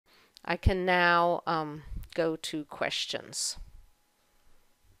I can now go to questions.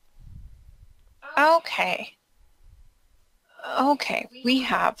 Okay. Okay, we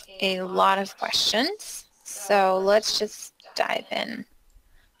have a lot of questions, so let's just dive in.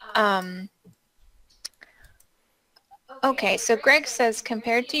 Okay, so Greg says,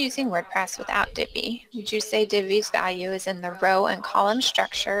 compared to using WordPress without Divi, would you say Divi's value is in the row and column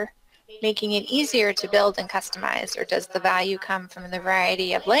structure, making it easier to build and customize, or does the value come from the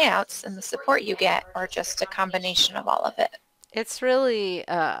variety of layouts and the support you get, or just a combination of all of it? It's really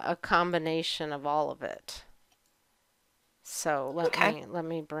a combination of all of it. So let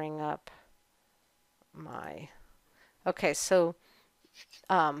me bring up my, okay, so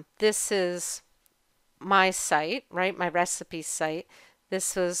this is my site, right? My recipe site.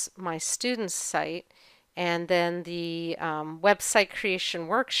 This was my student's site. And then the website creation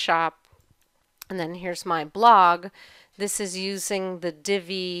workshop. And then here's my blog. This is using the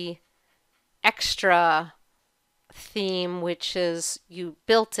Divi extra theme, which is you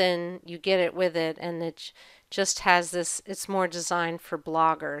built in, you get it with it, and it just has this, it's more designed for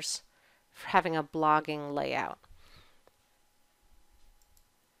bloggers, for having a blogging layout.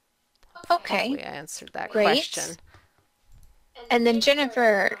 Okay. Hopefully I answered that Great. question. And then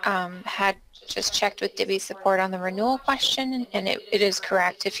Jennifer had just checked with Divi support on the renewal question, and it is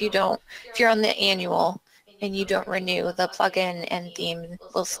correct. If you're on the annual and you don't renew, the plugin and theme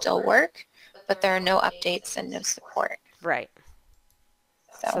will still work, but there are no updates and no support. Right.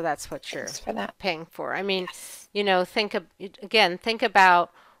 So that's what you're paying for. I mean, you know, think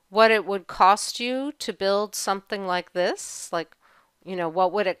about what it would cost you to build something like this. Like, you know,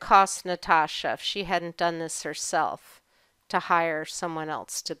 what would it cost Natasha if she hadn't done this herself to hire someone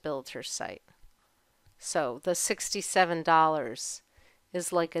else to build her site? So the $67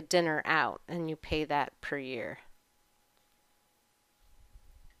 is like a dinner out, and you pay that per year.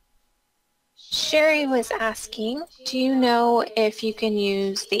 Sherry was asking, do you know if you can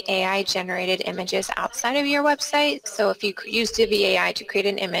use the AI generated images outside of your website? So if you use Divi AI to create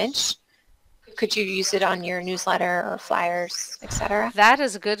an image, could you use it on your newsletter or flyers, etc.? That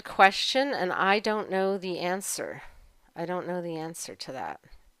is a good question, and I don't know the answer. I don't know the answer to that.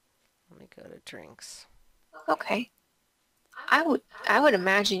 Let me go to drinks. Okay. I would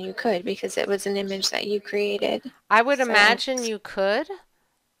imagine you could, because it was an image that you created. I would imagine you could,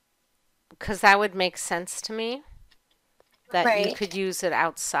 because that would make sense to me, that you could use it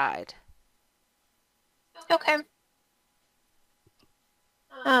outside. Okay.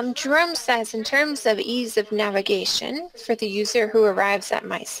 Jerome says, in terms of ease of navigation for the user who arrives at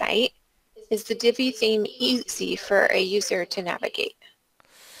my site, is the Divi theme easy for a user to navigate?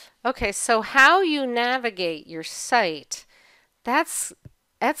 Okay, so how you navigate your site, that's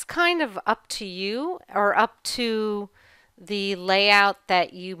kind of up to you, or up to the layout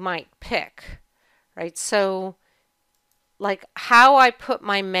that you might pick, right? So like how I put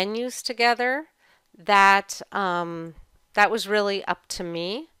my menus together, that was really up to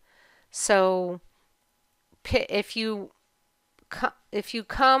me. So if you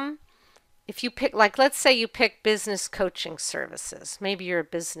pick, like, let's say you pick business coaching services, maybe you're a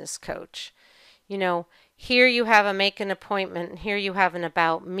business coach, you know, here you have a make an appointment and here you have an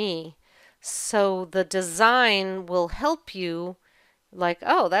about me. So the design will help you, like,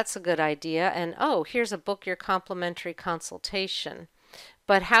 oh, that's a good idea, and oh, here's a book your complimentary consultation.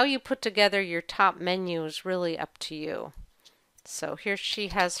 But how you put together your top menu is really up to you. So here she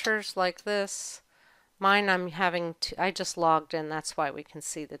has hers like this. Mine, I just logged in, that's why we can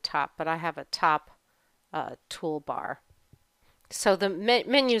see the top, but I have a top toolbar. So the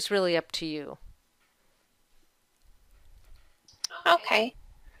menu is really up to you. Okay.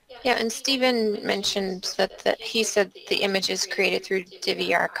 Yeah, and Stephen mentioned that he said the images created through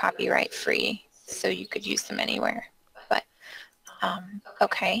Divi are copyright free, so you could use them anywhere. But,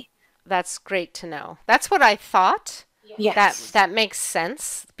 okay. That's great to know. That's what I thought. Yes. That makes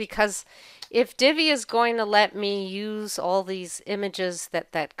sense, because if Divi is going to let me use all these images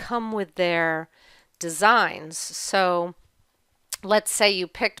that come with their designs, so let's say you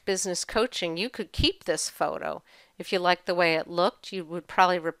picked business coaching, you could keep this photo. If you liked the way it looked, you would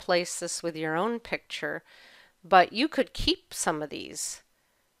probably replace this with your own picture, but you could keep some of these.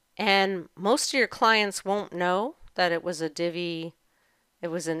 And most of your clients won't know that it was a Divi, it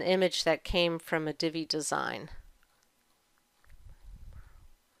was an image that came from a Divi design.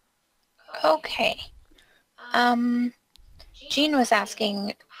 Okay. Jean was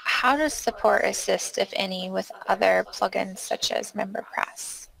asking, how does support assist, if any, with other plugins such as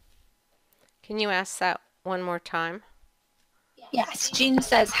MemberPress? Can you ask that one more time? Yes, Jean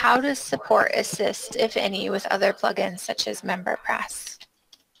says, how does support assist, if any, with other plugins such as MemberPress?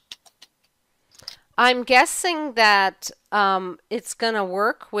 I'm guessing that it's going to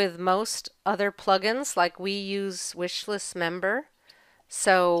work with most other plugins, like we use Wishlist Member.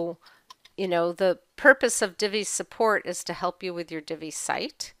 So, the purpose of Divi support is to help you with your Divi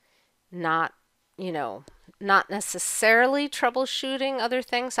site, not, you know, not necessarily troubleshooting other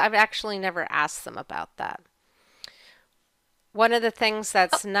things. I've actually never asked them about that. One of the things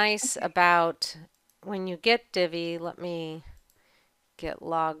that's nice about when you get Divi, let me get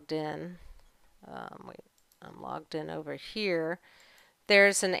logged in. Wait, I'm logged in over here.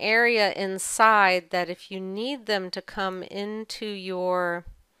 There's an area inside that if you need them to come into your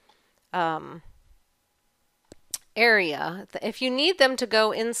area, if you need them to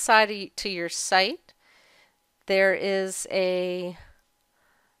go inside to your site, there is a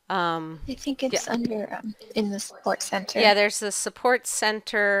I think it's under in the support center. yeah, there's the support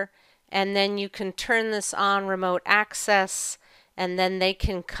center, and then you can turn this on remote access, and then they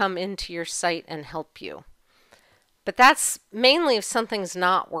can come into your site and help you. But that's mainly if something's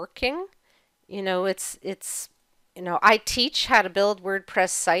not working. I teach how to build WordPress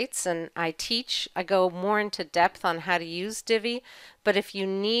sites, and I go more into depth on how to use Divi, but if you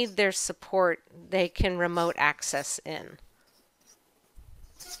need their support, they can remote access in.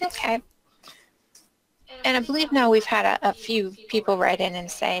 Okay. And I believe now we've had a few people write in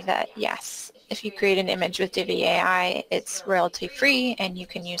and say that, yes, if you create an image with Divi AI, it's royalty free and you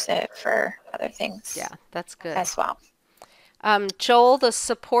can use it for other things. Yeah, that's good. As well. Joel, the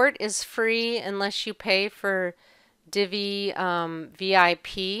support is free unless you pay for Divi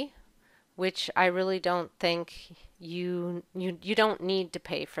VIP, which I really don't think you don't need to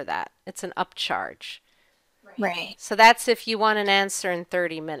pay for that. It's an upcharge. Right. So that's if you want an answer in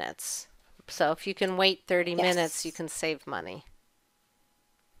 30 minutes. So if you can wait 30 minutes, you can save money.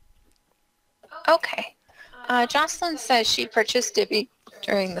 Okay. Jocelyn says she purchased Divi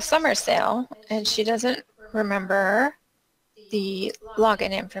during the summer sale, and she doesn't remember the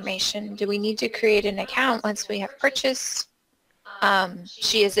login information. Do we need to create an account once we have purchased?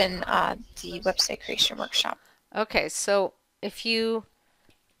 She is in the website creation workshop. Okay, so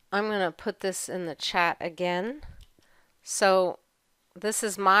I'm going to put this in the chat again. So this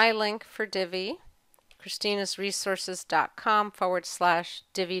is my link for Divi,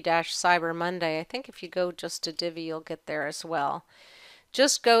 christinasresources.com/Divi-Cyber Monday. I think if you go just to Divi, you'll get there as well.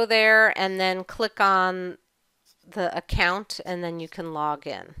 Just go there and then click on the account, and then you can log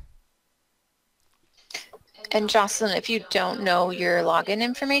in. And Jocelyn, if you don't know your login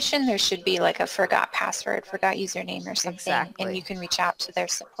information, there should be like a forgot password, forgot username or something. Exactly. And you can reach out to their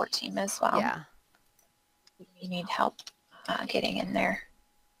support team as well. Yeah. You need help getting in there.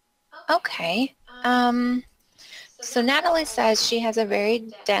 Okay. So Natalie says she has a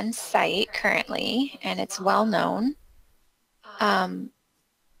very dense site currently, and it's well known.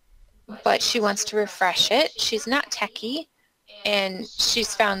 But she wants to refresh it. She's not techie, and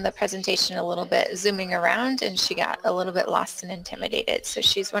she's found the presentation a little bit zooming around, and she got a little bit lost and intimidated. So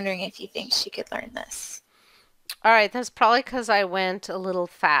she's wondering if you think she could learn this. All right, that's probably because I went a little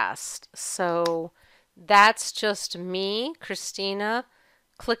fast. So that's just me, Christina,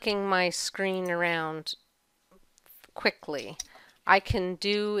 clicking my screen around quickly. I can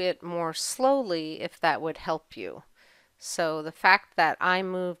do it more slowly if that would help you. So the fact that I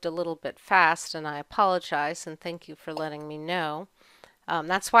moved a little bit fast, and I apologize and thank you for letting me know.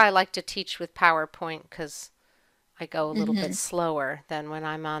 That's why I like to teach with PowerPoint, because I go a little bit slower than when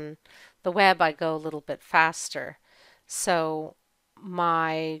I'm on the web. I go a little bit faster. So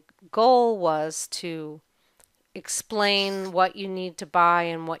my goal was to explain what you need to buy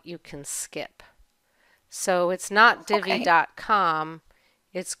and what you can skip. So it's not Divi.com,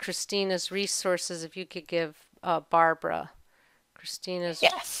 it's Christina's Resources. If you could give Barbara Christina's.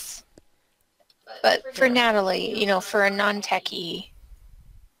 Yes. But for Natalie, for a non-techie,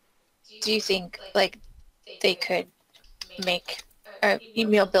 do you think like they could make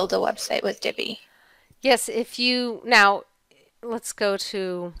build a website with Divi? Yes, let's go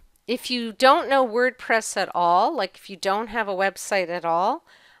to, if you don't know WordPress at all, like if you don't have a website at all,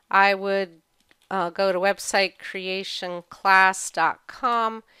 I would go to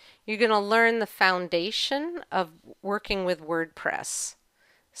websitecreationclass.com. You're going to learn the foundation of working with WordPress.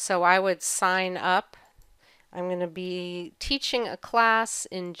 So I would sign up. I'm going to be teaching a class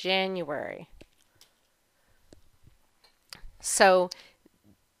in January. So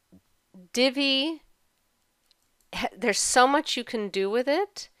Divi, there's so much you can do with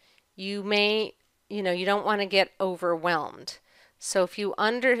it. You don't want to get overwhelmed. So if you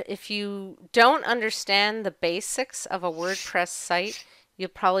don't understand the basics of a WordPress site, you'll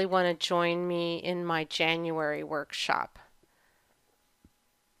probably want to join me in my January workshop.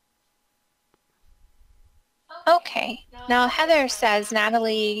 Okay. Now Heather says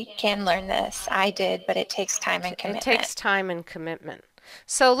Natalie can learn this. I did, but it takes time and It commitment. takes time and commitment.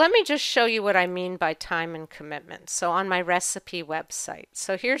 So let me just show you what I mean by time and commitment. So on my recipe website,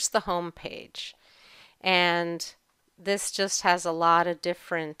 so here's the home page, and this just has a lot of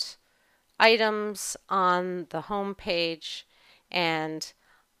different items on the home page, and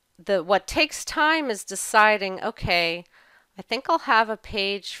what takes time is deciding, okay, I think I'll have a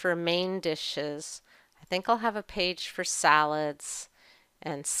page for main dishes. I think I'll have a page for salads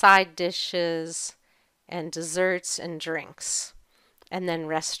and side dishes and desserts and drinks, and then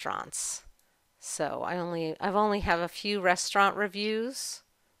restaurants. So I've only have a few restaurant reviews,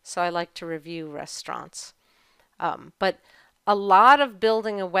 so I like to review restaurants. But a lot of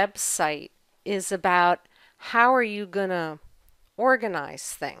building a website is about how are you going to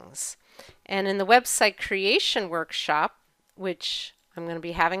organize things. And in the website creation workshop, which I'm going to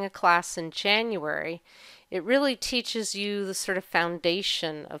be having a class in January, it really teaches you the sort of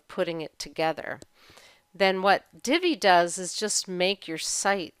foundation of putting it together. Then what Divi does is just make your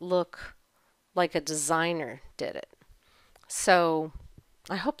site look like a designer did it. So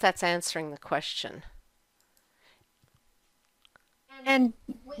I hope that's answering the question. And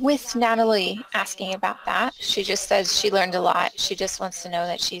with Natalie asking about that, she just says she learned a lot. She just wants to know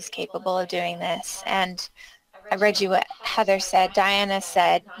that she's capable of doing this. And I read you what Heather said. Diana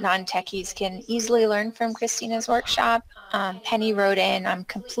said non-techies can easily learn from Christina's workshop. Penny wrote in, I'm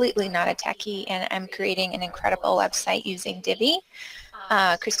completely not a techie and I'm creating an incredible website using Divi.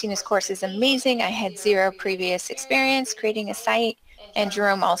 Christina's course is amazing. I had zero previous experience creating a site. And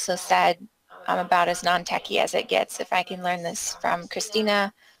Jerome also said, I'm about as non-techie as it gets. If I can learn this from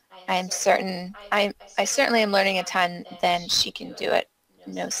Christina, I certainly am learning a ton, then she can do it.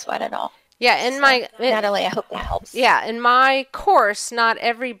 No sweat at all. Yeah, Natalie, I hope that helps. Yeah, in my course, not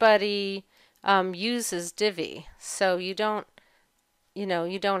everybody uses Divi, so you don't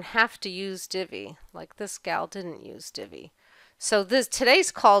have to use Divi. Like this gal didn't use Divi. So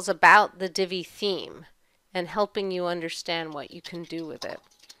today's call is about the Divi theme and helping you understand what you can do with it.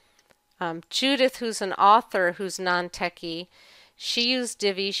 Judith, who's an author who's non-techie, she used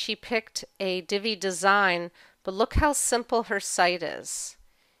Divi. She picked a Divi design, but look how simple her site is.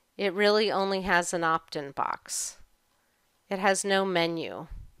 It really only has an opt-in box. It has no menu.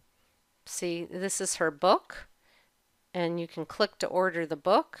 See, this is her book, and you can click to order the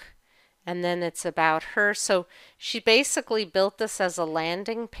book, and then it's about her. So she basically built this as a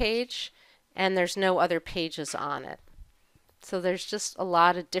landing page, and there's no other pages on it. So there's just a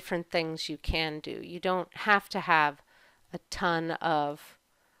lot of different things you can do. You don't have to have a ton of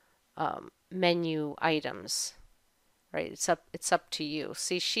menu items, right? It's up to you.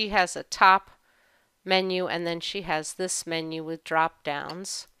 See, she has a top menu, and then she has this menu with drop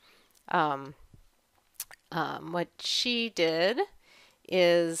downs. What she did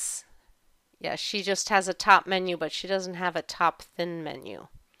is, yeah, she just has a top menu, but she doesn't have a top thin menu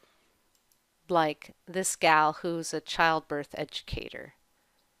like this gal who's a childbirth educator.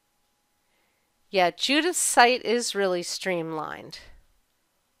 Yeah, Judith's site is really streamlined.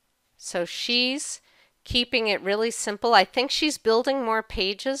 So she's keeping it really simple. I think she's building more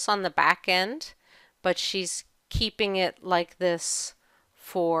pages on the back end, but she's keeping it like this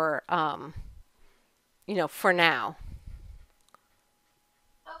for for now.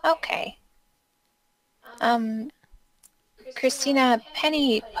 Okay. Christina,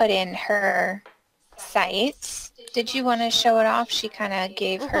 Penny put in her sites. Did you want to show it off? She kind of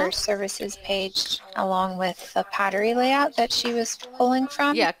gave her services page along with the pottery layout that she was pulling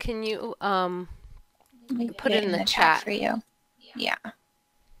from. Yeah, can you put it in the chat for you? Yeah.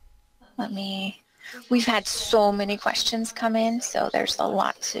 We've had so many questions come in, so there's a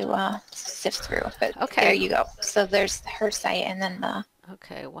lot to sift through. But okay, there you go. So there's her site, and then the.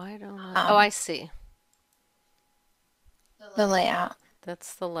 Okay, why don't I? Oh, I see. The layout.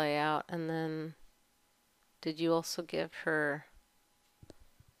 That's the layout, and then did you also give her?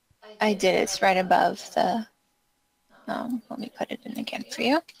 I did. It's right above the. Let me put it in again for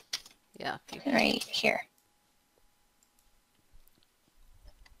you. Yeah. Right here.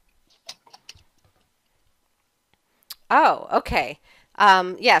 Oh, okay.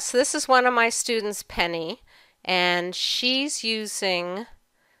 Yeah, so this is one of my students, Penny, and she's using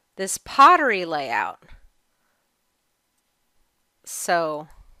this pottery layout. So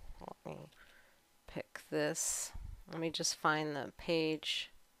let me pick this. Let me just find the page.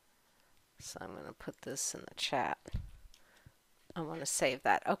 So I'm going to put this in the chat. I want to save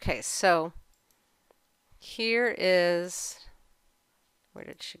that. Okay, so here is, where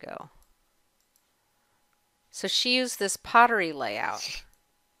did she go? So she used this pottery layout.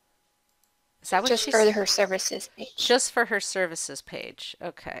 Is that what Just she's? for her services page. Just for her services page.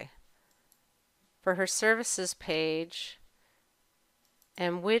 Okay. For her services page.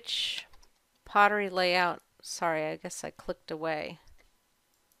 And which pottery layout? Sorry, I guess I clicked away.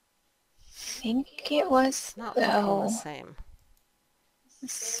 I think it was Not looking the same.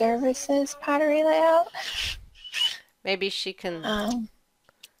 Services pottery layout. Maybe she can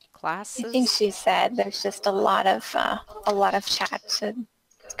classes. I think she said there's just a lot of chat to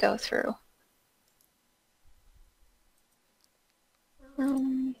go through.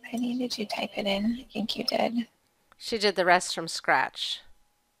 Penny, did you type it in? I think you did. She did the rest from scratch.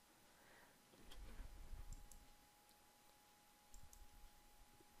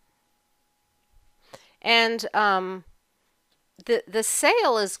 And the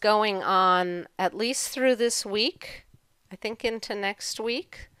sale is going on at least through this week, I think into next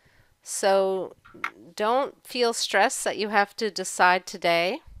week. So don't feel stressed that you have to decide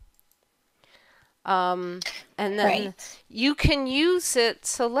today. And then you can use it.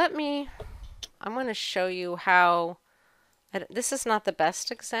 So I'm going to show you how. This is not the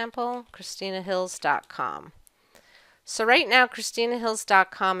best example, ChristinaHills.com. So right now,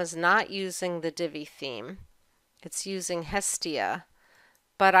 ChristinaHills.com is not using the Divi theme. It's using Hestia.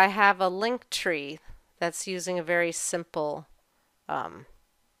 But I have a link tree that's using a very simple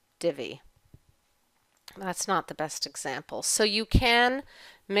Divi. That's not the best example. So you can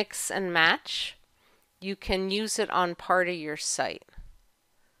mix and match. You can use it on part of your site.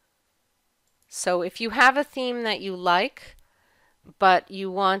 So if you have a theme that you like, but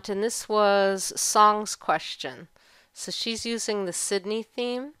you want, and this was Song's question. So she's using the Sydney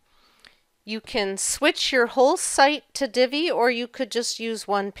theme. You can switch your whole site to Divi, or you could just use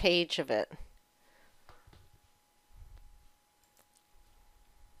one page of it.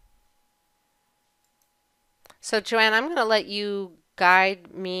 So Joanne, I'm going to let you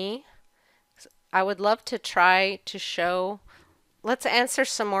guide me. I would love to try to show. Let's answer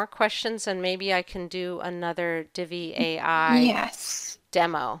some more questions, and maybe I can do another Divi AI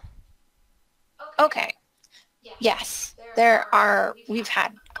demo. Okay. Yes, we've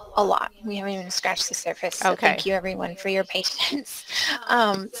had a lot. We haven't even scratched the surface. So thank you everyone for your patience.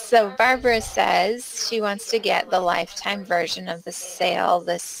 So Barbara says she wants to get the lifetime version of the sale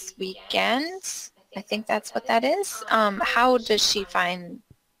this weekend. I think that's what that is. How does she find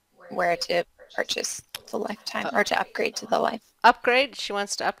where to purchase the lifetime or to upgrade to the life? Upgrade? She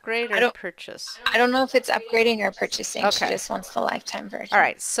wants to upgrade or purchase? I don't know if it's upgrading or purchasing. Okay. She just wants the lifetime version. All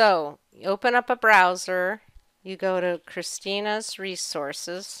right. So you open up a browser. You go to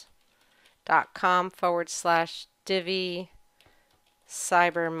Christina'sResources.com/Divi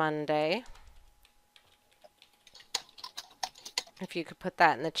Cyber Monday. If you could put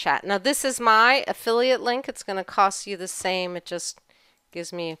that in the chat. Now this is my affiliate link. It's going to cost you the same. It just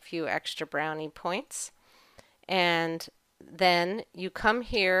gives me a few extra brownie points. And then you come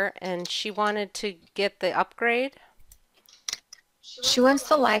here, and she wanted to get the upgrade. She wants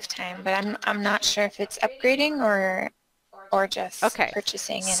the lifetime, but I'm not sure if it's upgrading or just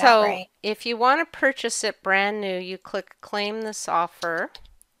purchasing it outright. So if you want to purchase it brand new, you click claim this offer,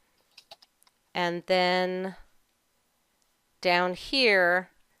 and then down here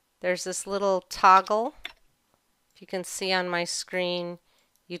there's this little toggle. If you can see on my screen,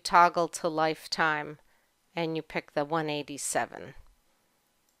 you toggle to lifetime and you pick the 187,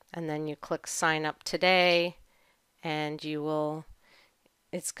 and then you click sign up today, and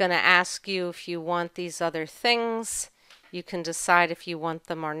it's going to ask you if you want these other things. You can decide if you want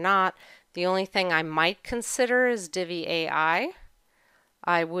them or not. The only thing I might consider is Divi AI.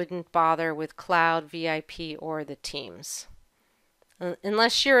 I wouldn't bother with Cloud, VIP, or the Teams.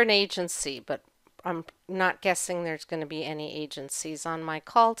 Unless you're an agency, but I'm not guessing there's going to be any agencies on my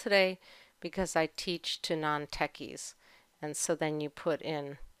call today because I teach to non-techies. And so then you put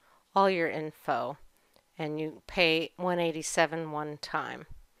in all your info and you pay $187 one time.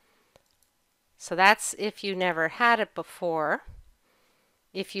 So that's if you never had it before.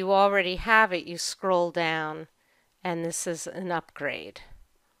 If you already have it, you scroll down, and this is an upgrade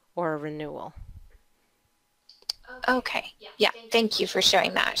or a renewal. Okay. Yeah, thank you for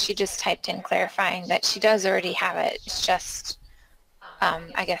showing that. She just typed in clarifying that she does already have it. It's just,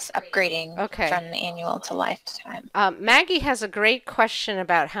 I guess, upgrading from the annual to lifetime. Maggie has a great question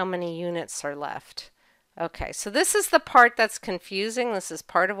about how many units are left. Okay, so this is the part that's confusing. This is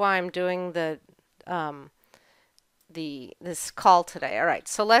part of why I'm doing this call today. All right,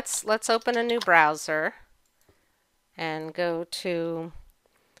 so let's open a new browser and go to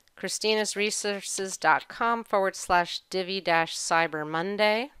Christina'sResources.com/Divi-Cyber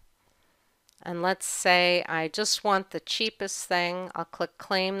Monday. And let's say I just want the cheapest thing. I'll click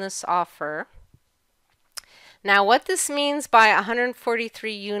claim this offer. Now what this means by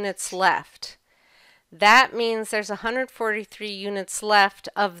 143 units left, that means there's 143 units left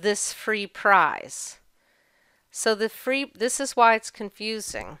of this free prize. So this is why it's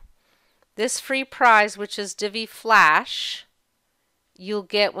confusing. This free prize, which is Divi Flash, you'll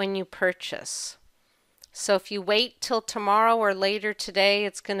get when you purchase. So if you wait till tomorrow or later today,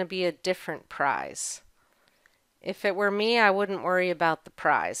 it's going to be a different prize. If it were me, I wouldn't worry about the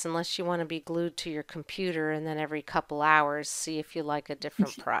prize unless you want to be glued to your computer and then every couple hours see if you like a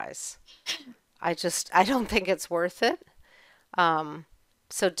different prize. I don't think it's worth it.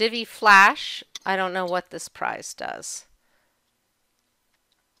 So Divi Flash, I don't know what this prize does.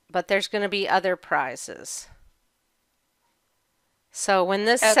 But there's going to be other prizes. So when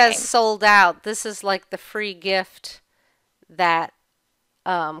this says sold out, this is like the free gift that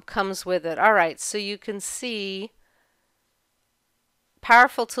comes with it. All right, so you can see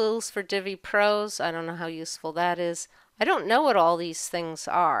powerful tools for Divi Pros. I don't know how useful that is. I don't know what all these things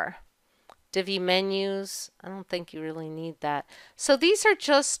are. Divi menus, I don't think you really need that. So these are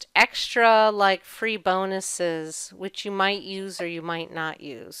just extra like free bonuses which you might use or you might not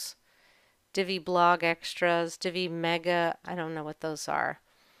use. Divi blog extras, Divi mega, I don't know what those are.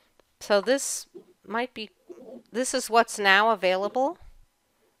 So this is what's now available,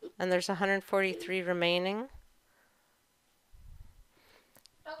 and there's 143 remaining.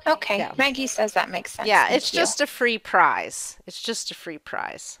 Okay, yeah. Maggie says that makes sense. Yeah, it's just a free prize. It's just a free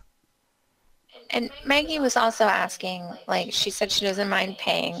prize. And Maggie was also asking, like, she said she doesn't mind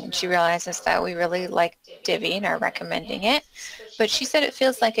paying, and she realizes that we really like Divi and are recommending it. But she said it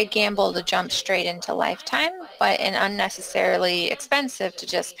feels like a gamble to jump straight into lifetime, but an unnecessarily expensive to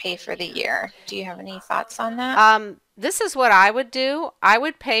just pay for the year. Do you have any thoughts on that? This is what I would do. I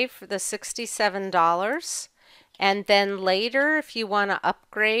would pay for the $67, and then later, if you want to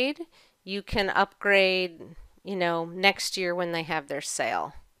upgrade, you can upgrade, next year when they have their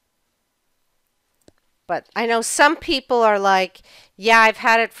sale. But I know some people are like, yeah, I've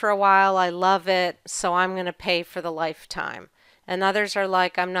had it for a while, I love it, so I'm going to pay for the lifetime. And others are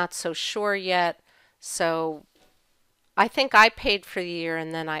like, I'm not so sure yet, so I think I paid for the year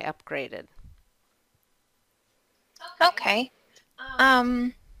and then I upgraded. Okay.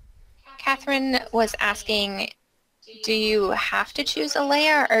 Catherine was asking, do you have to choose a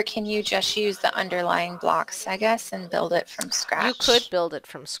layer or can you just use the underlying blocks, I guess, and build it from scratch? You could build it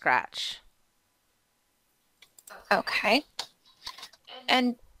from scratch. Okay.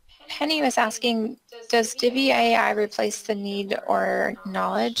 And Penny was asking, does Divi AI replace the need or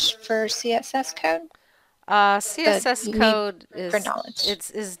knowledge for CSS code? CSS code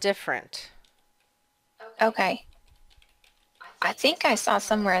is different. Okay. I think I saw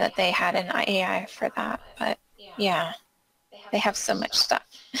somewhere that they had an AI for that, but yeah, they have so much stuff.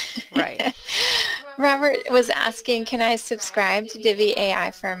 Right. Robert was asking, can I subscribe to Divi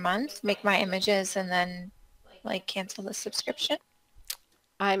AI for a month, make my images, and then like cancel the subscription?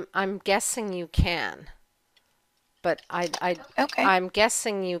 I'm guessing you can, but okay. I'm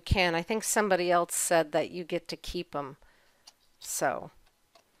guessing you can. I think somebody else said that you get to keep them. So.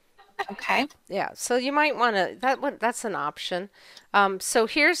 Okay. Yeah, so you might want to, that's an option. So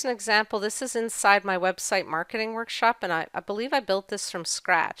here's an example. This is inside my website marketing workshop, and I believe I built this from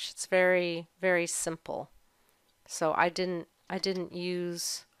scratch. It's very, very simple. So I didn't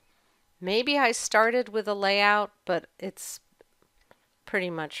use, maybe I started with a layout, but it's pretty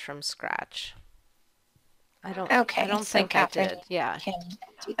much from scratch. I don't think Catherine I did. Yeah. Can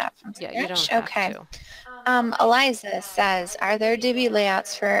do that from scratch. Yeah, you don't have to. Eliza says, are there Divi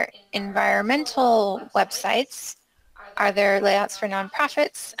layouts for environmental websites? Are there layouts for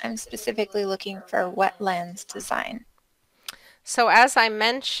nonprofits? I'm specifically looking for wetlands design. So as I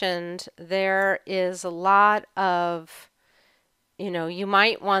mentioned, there is a lot of, you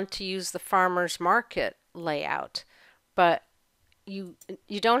might want to use the farmer's market layout, but you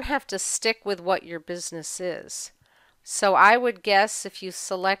don't have to stick with what your business is. So I would guess if you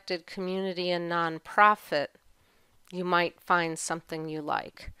selected community and nonprofit, you might find something you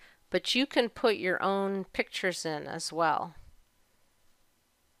like. But you can put your own pictures in as well.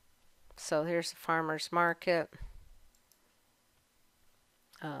 So here's a farmer's market.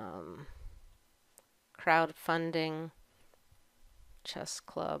 Crowdfunding, chess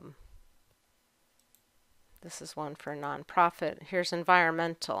club. This is one for nonprofit. Here's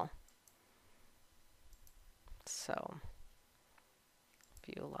environmental. So,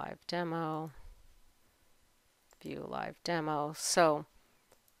 view live demo. View live demo. So,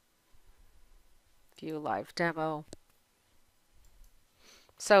 view live demo.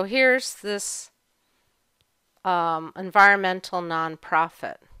 So here's this environmental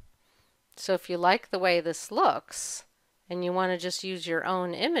nonprofit. So if you like the way this looks and you want to just use your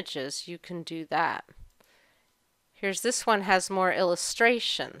own images, you can do that. Here's this one has more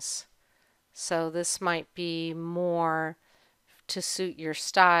illustrations. So this might be more to suit your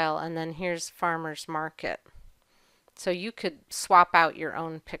style. And then here's Farmer's Market. So you could swap out your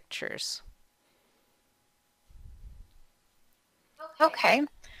own pictures. Okay.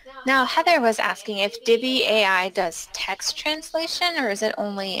 Now Heather was asking if Divi AI does text translation or is it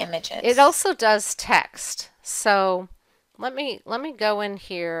only images? It also does text. So let me go in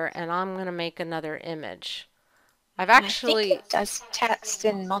here and I'm going to make another image. I think it does text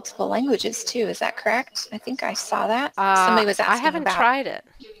in multiple languages too. Is that correct? I think I saw that. Somebody was asking I haven't about tried it.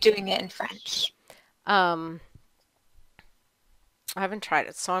 doing it in French. I haven't tried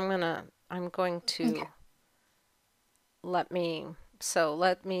it, so I'm going to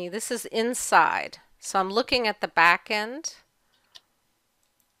Okay. this is inside. So I'm looking at the back end.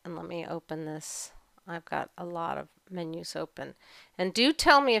 And let me open this. I've got a lot of menus open. And do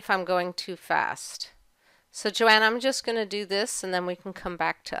tell me if I'm going too fast. So Joanne, I'm just going to do this and then we can come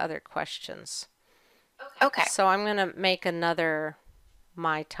back to other questions. Okay. So I'm going to make another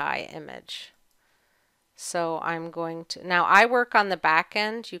Mai Tai image. So I'm going to, now I work on the back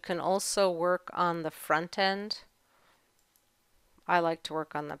end. You can also work on the front end. I like to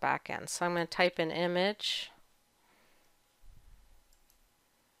work on the back end. So I'm going to type in image.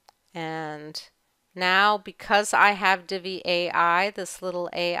 And now because I have Divi AI, this little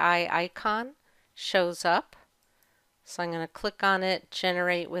AI icon shows up. So I'm going to click on it,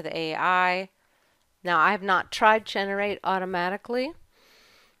 generate with AI. Now I have not tried generate automatically.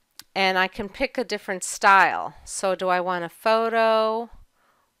 And I can pick a different style. So do I want a photo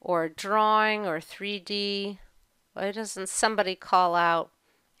or a drawing or 3D? Why doesn't somebody call out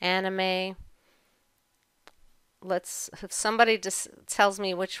anime? If somebody just tells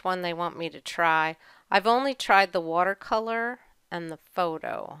me which one they want me to try. I've only tried the watercolor and the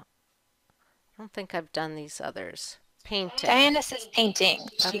photo. I don't think I've done these others. Painting. Diana says painting.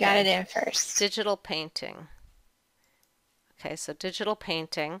 She got it in first. Digital painting. Okay, so digital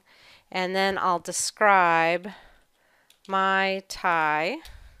painting. And then I'll describe Mai Tai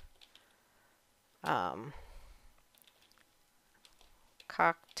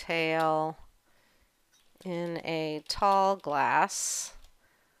cocktail in a tall glass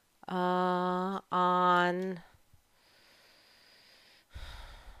on,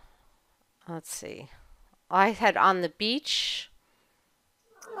 let's see, I had on the beach.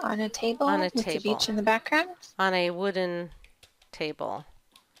 On a table with the beach in the background? On a wooden table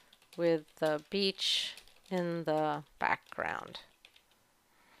with the beach in the background.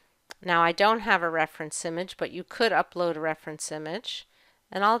 Now I don't have a reference image, but you could upload a reference image.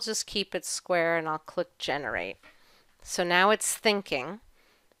 And I'll just keep it square and I'll click generate. So now it's thinking.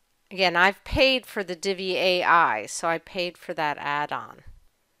 Again, I've paid for the Divi AI, so I paid for that add-on.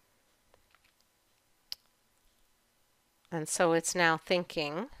 And so it's now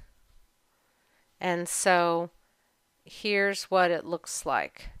thinking. And so here's what it looks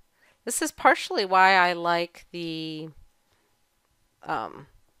like. This is partially why I like the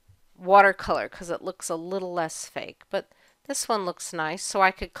watercolor, because it looks a little less fake. But this one looks nice, so I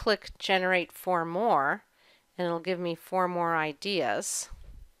could click generate 4 more, and it'll give me 4 more ideas.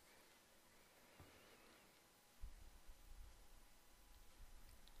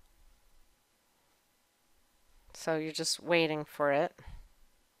 So you're just waiting for it.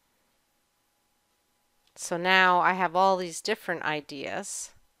 So now I have all these different ideas.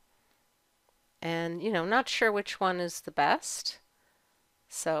 And, not sure which one is the best.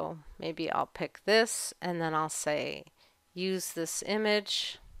 So maybe I'll pick this, and then I'll say use this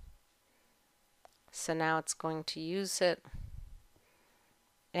image. So now it's going to use it.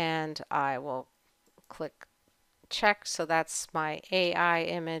 And I will click check. So that's my AI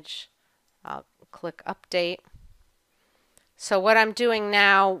image. I'll click update. So what I'm doing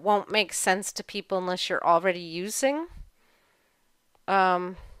now won't make sense to people unless you're already using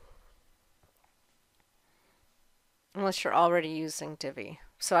Divi.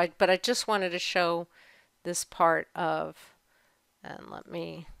 But I just wanted to show this part of, and let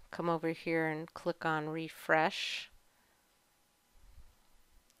me come over here and click on refresh.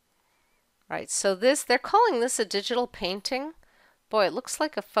 Right, so they're calling this a digital painting. Boy, it looks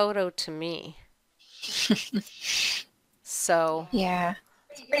like a photo to me. So yeah,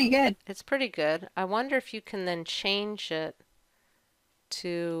 it's pretty good. It's pretty good. I wonder if you can then change it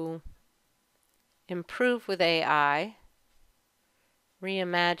to improve with AI.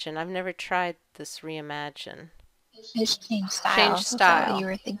 Reimagine. I've never tried this reimagine. Just change Change style. Was that what you style.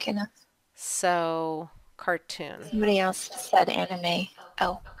 were thinking of? So cartoon. Somebody else said anime.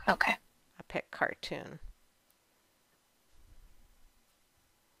 Oh, okay. I pick cartoon.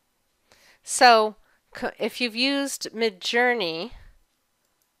 So if you've used Midjourney,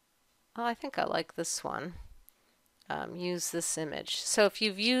 oh, I think I like this one. Use this image. So if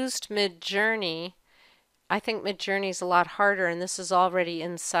you've used Midjourney, I think Midjourney is a lot harder, and this is already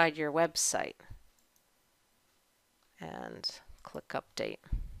inside your website. And click update.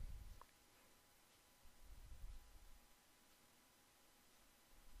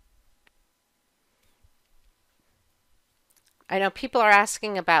 I know people are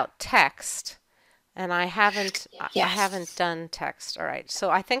asking about text, and I haven't Yes. done text. All right, so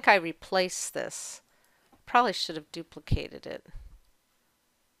I think I replaced this. Probably should have duplicated it.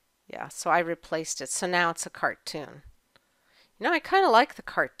 Yeah, so I replaced it. So now it's a cartoon. You know, I kind of like the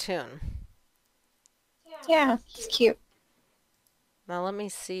cartoon. Yeah, it's cute. Now let me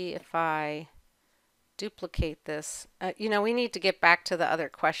see if I duplicate this. You know, we need to get back to the other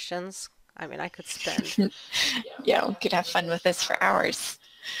questions. I mean, I could spend Yeah, we could have fun with this for hours.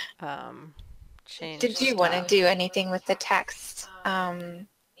 change Did you want to style. do anything with the text?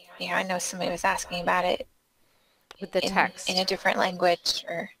 Yeah, I know somebody was asking about it With the text. in a different language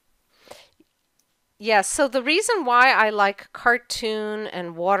or. Yeah, so the reason why I like cartoon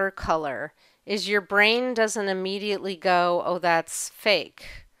and watercolor is your brain doesn't immediately go, oh, that's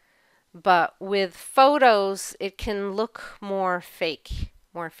fake. But with photos, it can look more fake,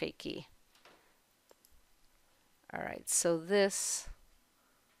 more fakey. All right, so this,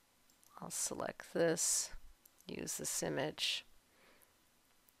 I'll select this, use this image.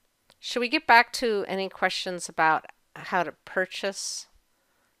 Should we get back to any questions about how to purchase?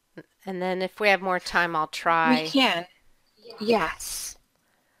 And then if we have more time, I'll try. We can. Yes.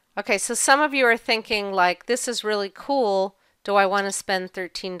 Okay, so some of you are thinking like, this is really cool. Do I want to spend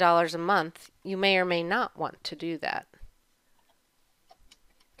 $13 a month? You may or may not want to do that.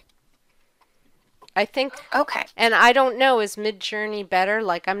 I think, okay. And I don't know, is Midjourney better?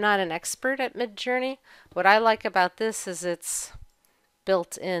 Like, I'm not an expert at Midjourney. What I like about this is it's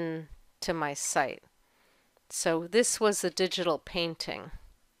built in to my site. So this was a digital painting.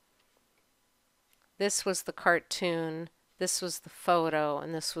 This was the cartoon, this was the photo,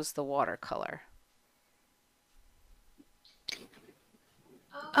 and this was the watercolor.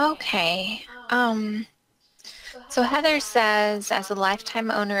 Okay. So Heather says, as a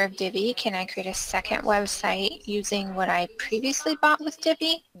lifetime owner of Divi, can I create a second website using what I previously bought with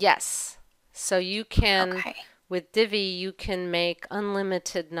Divi? Yes. So you can, Okay. with Divi, you can make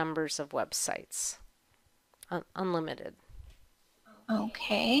unlimited numbers of websites. Unlimited.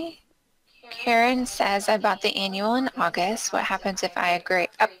 Okay. Karen says, I bought the annual in August. What happens if I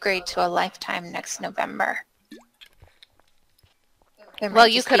upgrade to a lifetime next November? Well,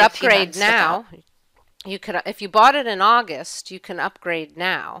 you could upgrade now. You could, if you bought it in August, you can upgrade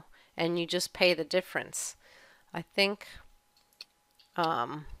now, and you just pay the difference. I think,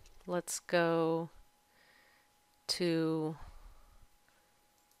 let's go to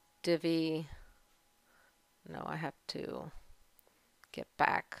Divi. No, I have to get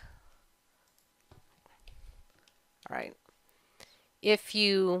back. All right. If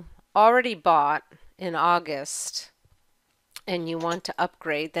you already bought in August and you want to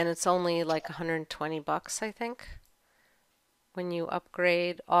upgrade, then it's only like 120 bucks, I think, when you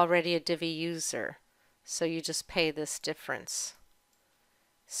upgrade, already a Divi user. So you just pay this difference.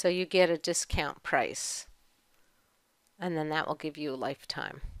 So you get a discount price, and then that will give you a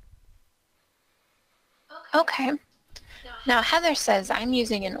lifetime. Okay. Now Heather says, I'm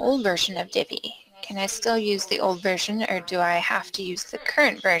using an old version of Divi. Can I still use the old version, or do I have to use the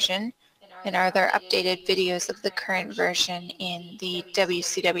current version? And are there updated videos of the current version in the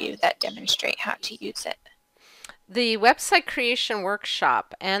WCW that demonstrate how to use it? The website creation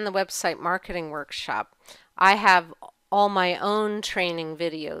workshop and the website marketing workshop, I have all my own training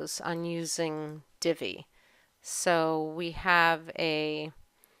videos on using Divi. So we have a,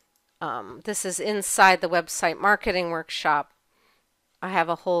 this is inside the website marketing workshop. I have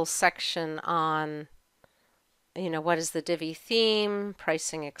a whole section on, you know, what is the Divi theme,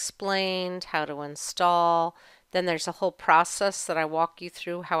 pricing explained, how to install. Then there's a whole process that I walk you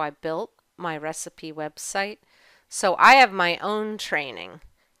through how I built my recipe website. So I have my own training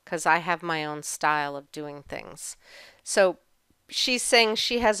because I have my own style of doing things. So she's saying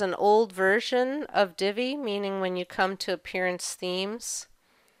she has an old version of Divi, meaning when you come to appearance themes,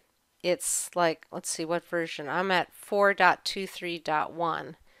 it's like, let's see what version. I'm at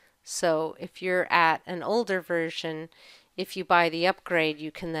 4.23.1. So if you're at an older version, if you buy the upgrade, you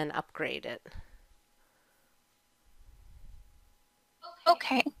can then upgrade it.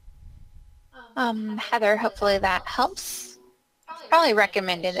 Okay. Heather, hopefully that helps. Probably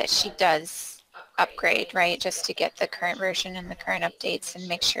recommended that she does upgrade, right? Just to get the current version and the current updates and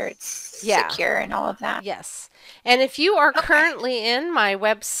make sure it's Yeah. secure and all of that. Yes. And if you are Okay. currently in my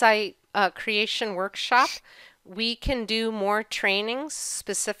website creation workshop, we can do more trainings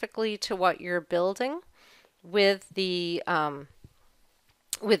specifically to what you're building with the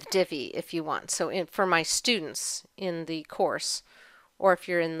with Divi if you want. So for my students in the course, or if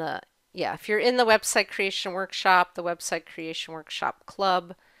you're in the if you're in the website creation workshop, the website creation workshop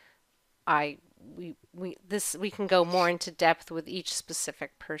club, I we can go more into depth with each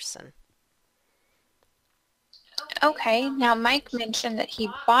specific person. Okay. Now Mike mentioned that he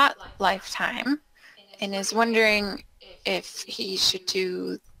bought Lifetime and is wondering if he should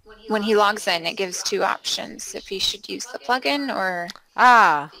do, when he logs in, it gives two options, if he should use the plugin or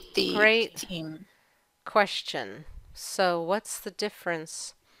Ah, the great theme. question. So what's the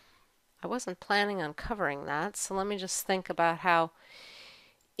difference? I wasn't planning on covering that, so let me just think about how,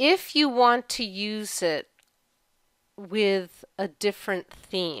 if you want to use it with a different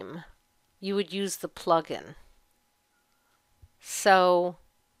theme, you would use the plugin. So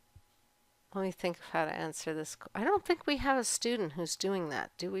let me think of how to answer this. I don't think we have a student who's doing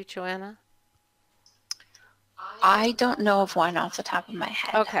that, do we, Joanna? I don't know of one off the top of my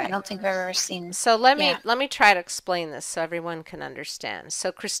head. I Okay. don't think I've ever seen. So let Yeah. me try to explain this so everyone can understand.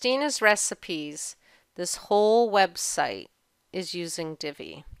 So Christina's recipes, this whole website is using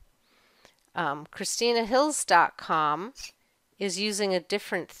Divi. ChristinaHills.com is using a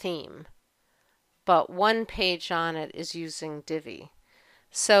different theme, but one page on it is using Divi.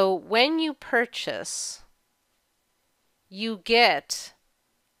 So when you purchase, you get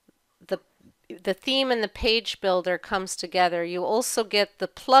the theme and the page builder comes together. You also get the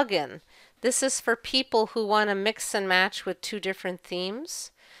plugin. This is for people who want to mix and match with two different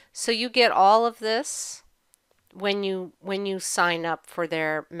themes. So you get all of this when you sign up for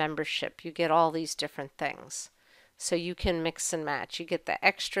their membership. You get all these different things. So you can mix and match. You get the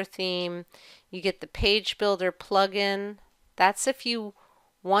extra theme, you get the page builder plugin. That's if you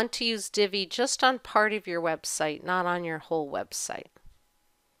want to use Divi just on part of your website, not on your whole website.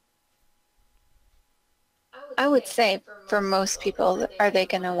 I would say for most people, are they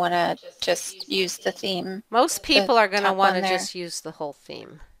going to want to just use the theme, Most the people are going to top want one to there? just use the whole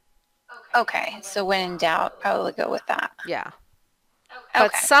theme. Okay, so when in doubt, probably go with that. Yeah.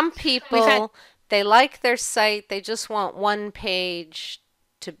 But Okay. some We've had, people, they like their site, they just want one page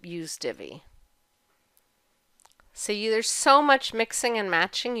to use Divi. So there's so much mixing and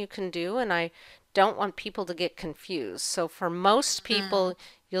matching you can do, and I don't want people to get confused. So for most people,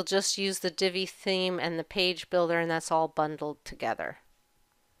 you'll just use the Divi theme and the page builder, and that's all bundled together.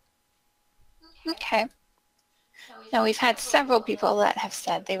 okay. Now we've had several people that have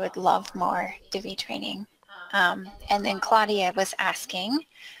said they would love more Divi training. And then Claudia was asking,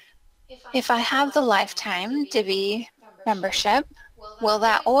 if I have the lifetime Divi membership, will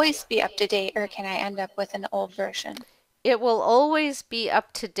that always be up to date or can I end up with an old version? It will always be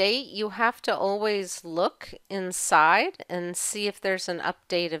up to date. You have to always look inside and see if there's an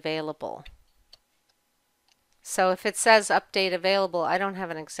update available. So if it says update available, I don't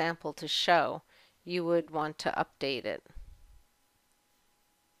have an example to show. You would want to update it.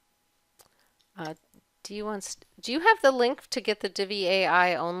 Do you have the link to get the Divi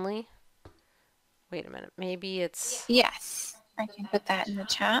AI only? Wait a minute, maybe it's Yes, I can put that in the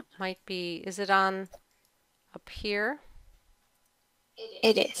chat. might be, is it on up here?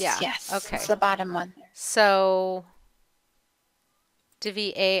 It is, Yeah, yes. okay. It's the bottom one. So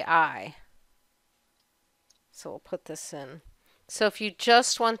Divi AI. So we'll put this in. So if you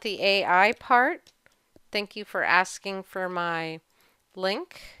just want the AI part, thank you for asking for my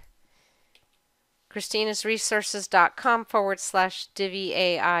link. ChristinasResources.com/Divi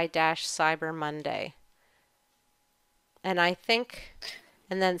AI-Cyber Monday. And I think,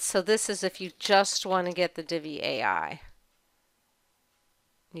 and then, so this is if you just want to get the Divi AI.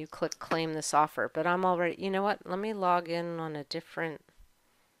 You click claim this offer, but I'm already, you know what? Let me log in on a different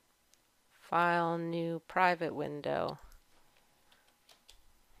file, new private window.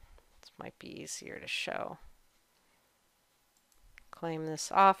 This might be easier to show. Claim this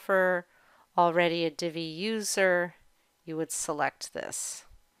offer. Already a Divi user, you would select this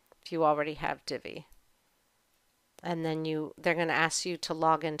if you already have Divi. And then they're going to ask you to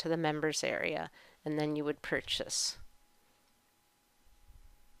log into the members area, and then you would purchase.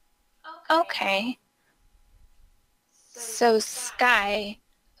 Okay. So Sky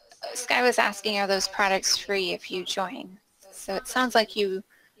was asking, are those products free if you join? So it sounds like you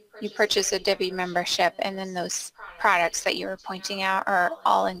you purchase a Divi membership, and then those products that you were pointing out are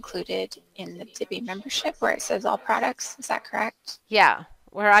all included in the Divi membership where it says all products. Is that correct? Yeah,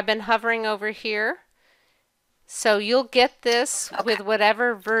 where I've been hovering over here. So you'll get this Okay. with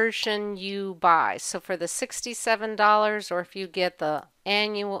whatever version you buy. So for the $67, or if you get the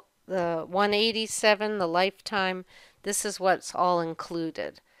annual, the 187, the lifetime, this is what's all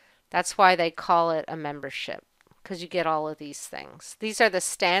included. That's why they call it a membership, because you get all of these things. These are the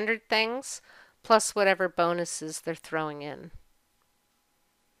standard things, plus whatever bonuses they're throwing in.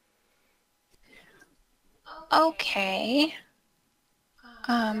 Okay.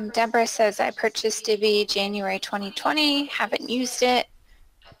 Deborah says, I purchased Divi January 2020, haven't used it.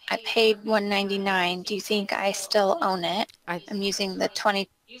 I paid $199. Do you think I still own it? I'm using the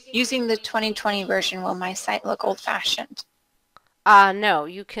 2020 version. Will my site look old-fashioned? No,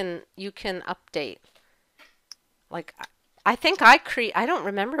 you can update. Like I think I don't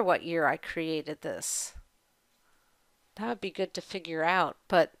remember what year I created this. That would be good to figure out,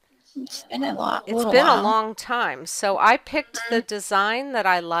 but it's been a long time. So I picked the design that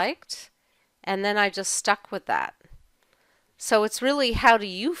I liked, and then I just stuck with that. So it's really, how do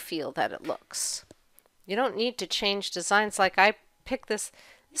you feel that it looks? You don't need to change designs. Like I picked this.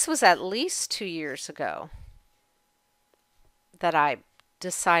 This was at least 2 years ago that I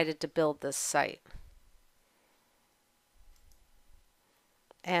decided to build this site.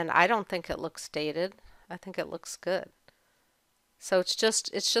 And I don't think it looks dated. I think it looks good. So it's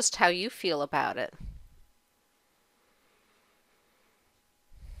just how you feel about it.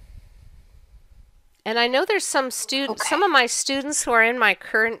 And I know there's some of my students who are in my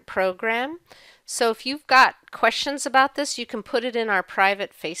current program. So if you've got questions about this, you can put it in our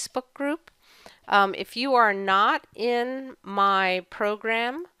private Facebook group. If you are not in my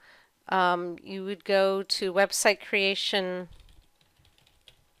program, you would go to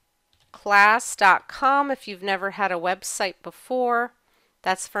websitecreationclass.com if you've never had a website before.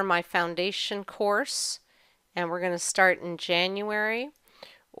 That's for my foundation course, and we're going to start in January.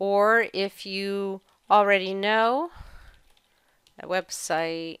 Or if you already know a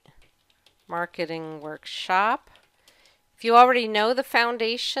website marketing workshop, if you already know the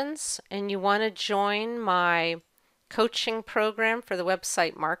foundations and you want to join my coaching program for the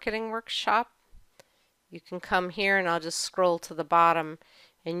website marketing workshop, you can come here, and I'll just scroll to the bottom,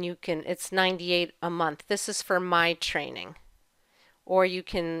 and you can, it's $98 a month. This is for my training. Or you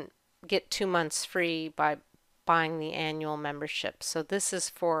can get 2 months free by buying the annual membership. So this is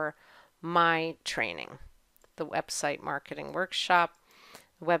for my training, the website marketing workshop.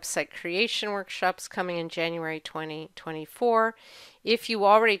 The website creation workshop's coming in January 2024. If you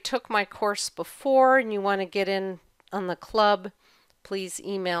already took my course before and you want to get in on the club, please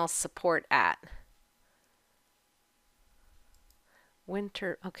email support at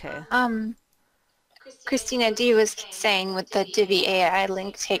winter. Okay. Christina D was saying with the Divi AI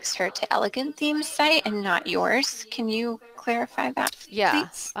link takes her to Elegant Themes site and not yours. Can you clarify that,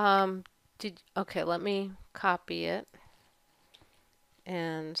 please? Okay, let me copy it.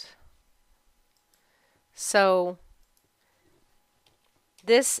 And so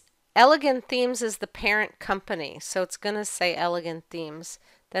this Elegant Themes is the parent company. So it's going to say Elegant Themes.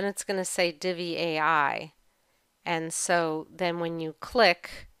 Then it's going to say Divi AI. And so then when you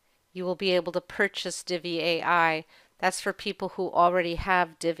click, you will be able to purchase Divi AI. That's for people who already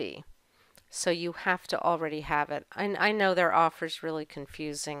have Divi. So you have to already have it. I know their offer's really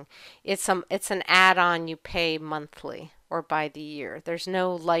confusing. It's an add-on you pay monthly or by the year. There's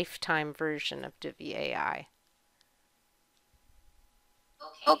no lifetime version of Divi AI.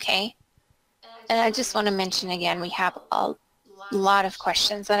 Okay. And I just want to mention again, we have a lot of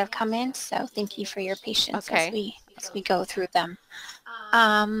questions that have come in, so thank you for your patience as we go through them.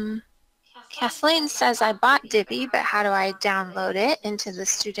 Kathleen says, I bought Divi, but how do I download it into the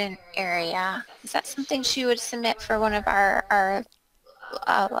student area? Is that something she would submit for one of our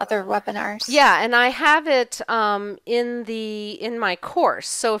other webinars? Yeah, and I have it in my course.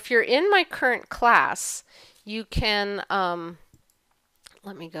 So if you're in my current class, you can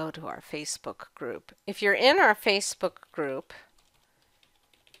let me go to our Facebook group. If you're in our Facebook group,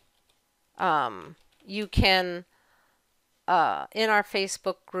 you can in our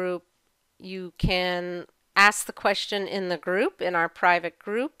Facebook group, you can ask the question in the group, in our private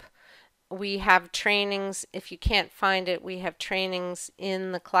group. We have trainings. If you can't find it, we have trainings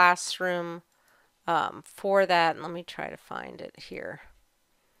in the classroom for that. Let me try to find it here.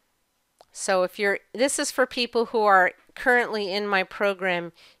 So if this is for people who are currently in my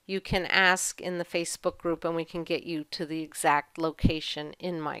program, you can ask in the Facebook group and we can get you to the exact location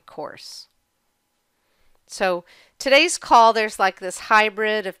in my course. So today's call, there's like this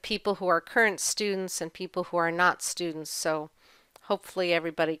hybrid of people who are current students and people who are not students. So hopefully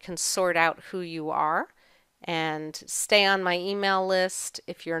everybody can sort out who you are and stay on my email list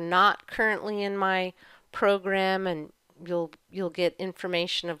if you're not currently in my program, and you'll get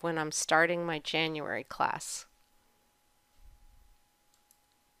information of when I'm starting my January class.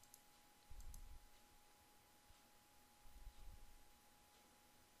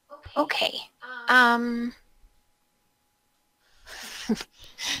 Okay. Um,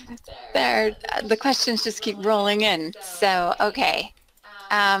 the questions just keep rolling in. So, okay.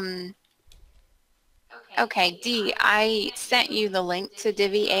 Um, okay, Dee, I sent you the link to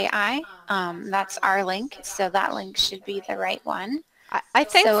Divi AI. That's our link, so that link should be the right one. I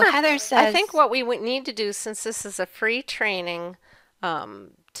think So for Heather I think says, what we would need to do, since this is a free training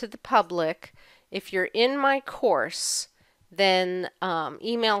to the public, if you're in my course, then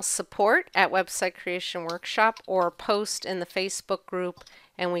email support at Website Creation Workshop or post in the Facebook group,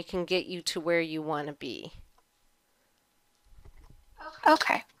 and we can get you to where you want to be.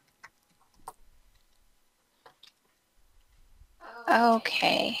 okay.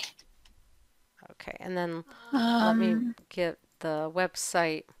 Okay. Okay, and then let me get the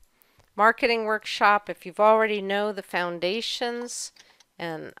website marketing workshop. If you've already know the foundations,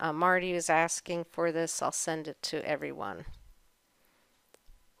 and Marty is asking for this, I'll send it to everyone.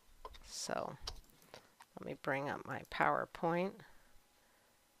 So let me bring up my PowerPoint.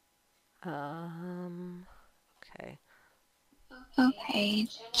 Okay. Okay.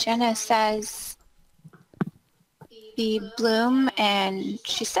 Jenna says the bloom, and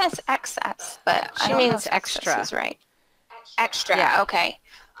she says excess, but I She don't know means if excess extra. is right. Extra. Yeah. Okay.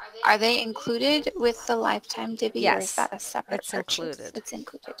 Are they included with the lifetime Divi, or is Yes, that a separate it's purchase? included. It's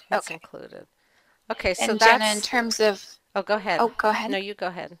included. It's Okay. included. Okay, so And Jenna, in that's. terms of, Oh, go ahead. oh, go ahead. No, you go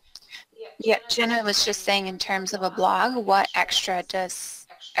ahead. Yeah, Jenna was just saying in terms of a blog, what extra does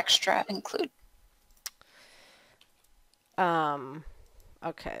extra include?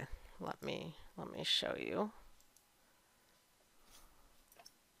 Okay, let me show you.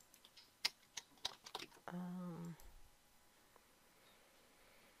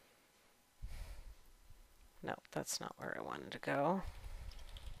 No, that's not where I wanted to go.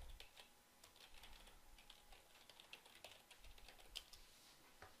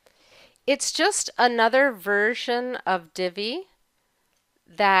 It's just another version of Divi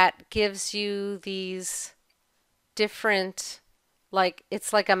that gives you these different, like,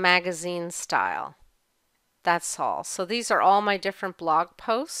 it's like a magazine style. That's all. So these are all my different blog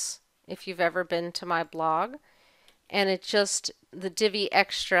posts, if you've ever been to my blog. And it just, the Divi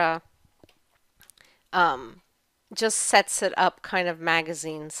Extra just sets it up kind of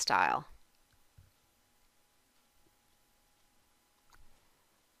magazine style.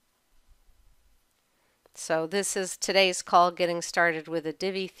 So this is today's call, getting started with a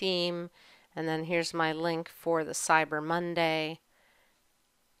Divi theme. And then here's my link for the Cyber Monday.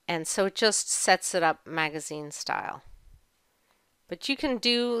 And so it just sets it up magazine style. But you can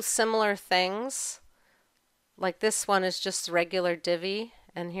do similar things. Like this one is just regular Divi.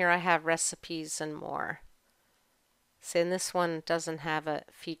 And here I have recipes and more. See, and this one doesn't have a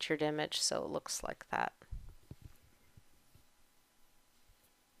featured image, so it looks like that.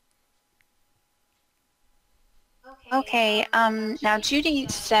 Okay, now Judy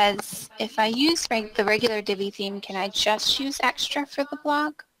says, if I use the regular Divi theme, can I just use extra for the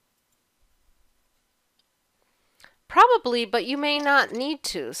blog? Probably, but you may not need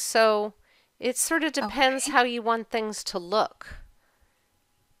to. So it sort of depends Okay. how you want things to look.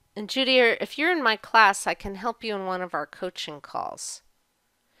 And Judy, if you're in my class, I can help you in one of our coaching calls.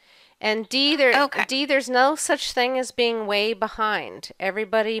 And Okay. There's no such thing as being way behind.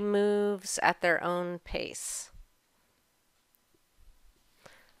 Everybody moves at their own pace.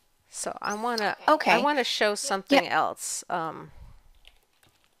 So I want to show something else.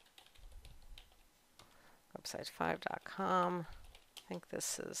 Website5.com. I think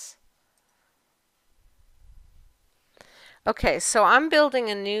this is. Okay, so I'm building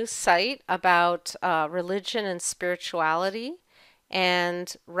a new site about religion and spirituality.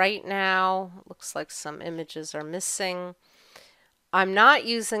 And right now, looks like some images are missing. I'm not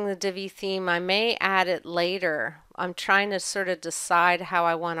using the Divi theme. I may add it later. I'm trying to sort of decide how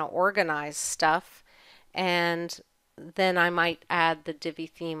I want to organize stuff. And then I might add the Divi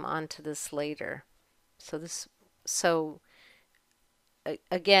theme onto this later. So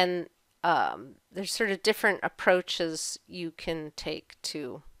again, there's sort of different approaches you can take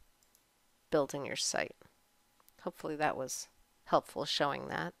to building your site. Hopefully that was helpful showing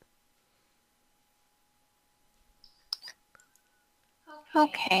that.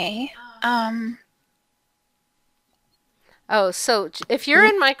 Okay. Oh, so if you're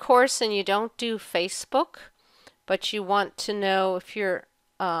in my course and you don't do Facebook, but you want to know if you're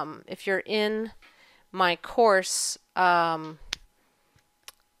in my course,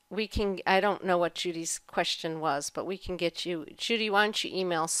 we can, I don't know what Judy's question was, but we can get you, Judy, why don't you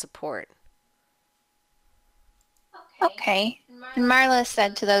email support? Okay. And Marla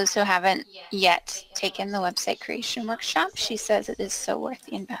said to those who haven't yet taken the website creation workshop, she says it is so worth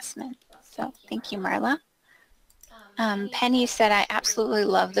the investment. So thank you, Marla. Penny said, I absolutely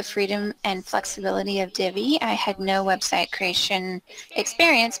love the freedom and flexibility of Divi. I had no website creation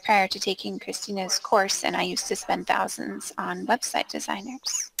experience prior to taking Christina's course, and I used to spend thousands on website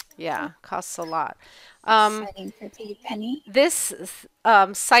designers. Yeah, costs a lot. Exciting for you, Penny. This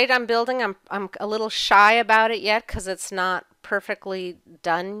site I'm building, I'm a little shy about it yet because it's not perfectly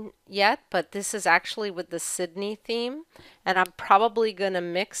done yet, but this is actually with the Sydney theme, and I'm probably going to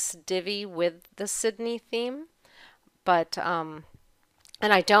mix Divi with the Sydney theme, but and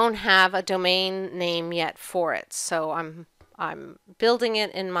I don't have a domain name yet for it, so I'm building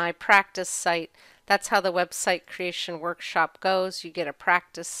it in my practice site. That's how the website creation workshop goes. You get a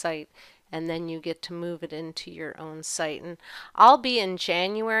practice site and then you get to move it into your own site. And I'll be in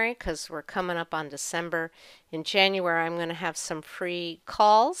January because we're coming up on December. In January, I'm going to have some free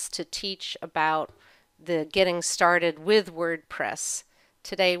calls to teach about the getting started with WordPress.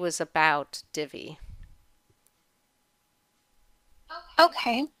 Today was about Divi.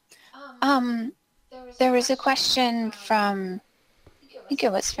 Okay. There was a question from, I think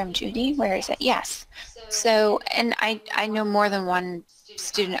it was from Judy. Where is it? Yes. So, and I know more than one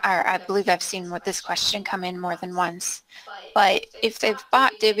student, or I believe I've seen what this question come in more than once. But if they've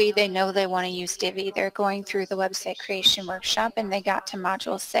bought Divi, they know they want to use Divi. They're going through the website creation workshop and they got to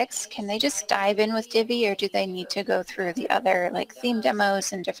module 6. Can they just dive in with Divi, or do they need to go through the other like theme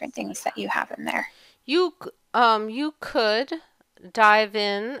demos and different things that you have in there? You could dive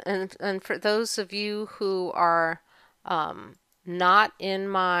in, and for those of you who are not in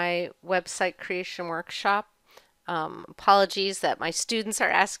my website creation workshop, apologies that my students are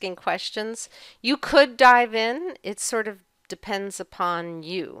asking questions. You could dive in. It sort of depends upon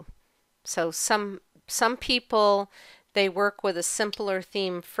you. So some people, they work with a simpler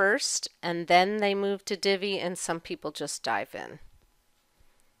theme first and then they move to Divi, and some people just dive in.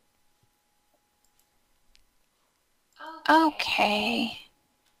 Okay.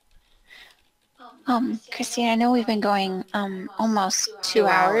 Christine, I know we've been going almost 2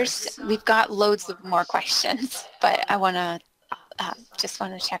 hours. We've got loads of more questions, but I want to just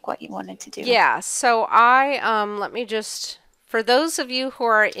want to check what you wanted to do. Yeah, so let me just, for those of you who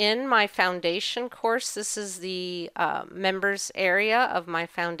are in my foundation course, this is the members area of my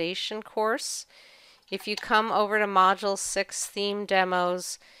foundation course. If you come over to Module 6 Theme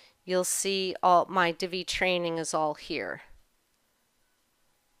Demos, you'll see all my Divi training is all here.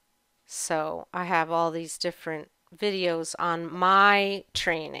 So I have all these different videos on my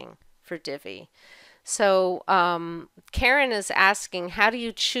training for Divi. So Karen is asking, how do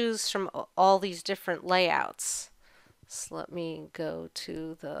you choose from all these different layouts? So let me go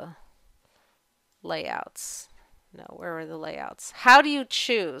to the layouts. No, where are the layouts? How do you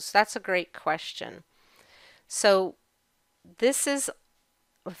choose? That's a great question. So this is,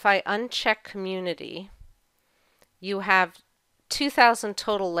 if I uncheck community, you have 2,000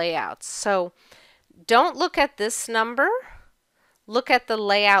 total layouts. So don't look at this number, look at the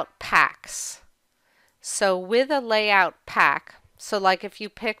layout packs. So with a layout pack, so like if you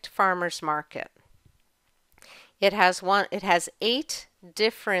picked Farmers Market, it has 8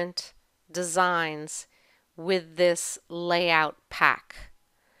 different designs with this layout pack.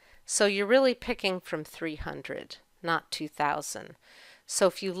 So you're really picking from 300, not 2,000. So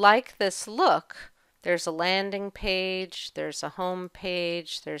if you like this look, there's a landing page, there's a home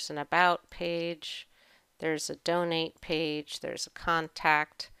page, there's an about page, there's a donate page, there's a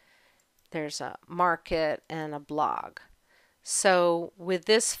contact, there's a market, and a blog. So with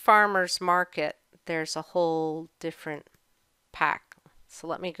this farmer's market, there's a whole different pack. So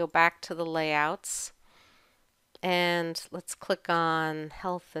let me go back to the layouts and let's click on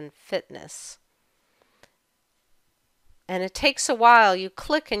health and fitness. And it takes a while. You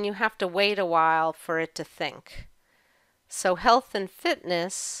click and you have to wait a while for it to think. So health and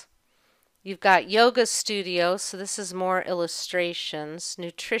fitness, you've got yoga studio, so this is more illustrations,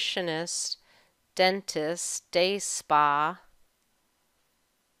 nutritionist, dentist, day spa,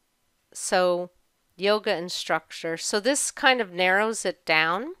 so yoga instructor. So this kind of narrows it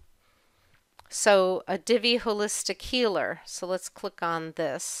down. So a Divi holistic healer. So let's click on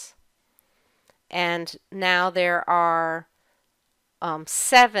this. And now there are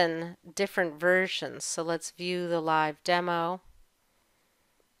 7 different versions. So let's view the live demo.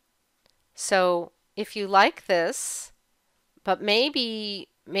 So if you like this, but maybe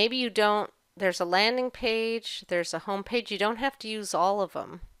you don't, there's a landing page, there's a home page, you don't have to use all of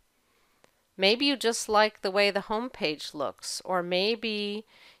them. Maybe you just like the way the home page looks, or maybe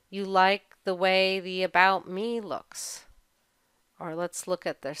you like the way the About Me looks. Or let's look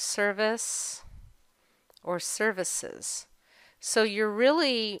at the service or services. So you're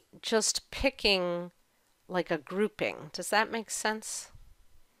really just picking like a grouping. Does that make sense?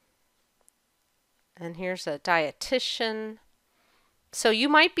 And here's a dietitian. So you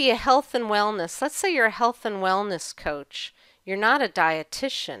might be a health and wellness. Let's say you're a health and wellness coach. You're not a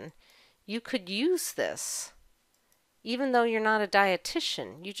dietitian. You could use this. Even though you're not a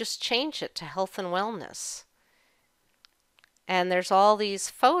dietitian, you just change it to health and wellness. And there's all these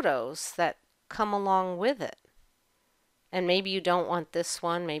photos that come along with it. And maybe you don't want this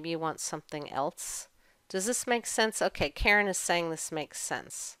one, maybe you want something else. Does this make sense? Okay, Karen is saying this makes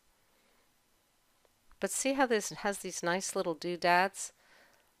sense. But see how this has these nice little doodads?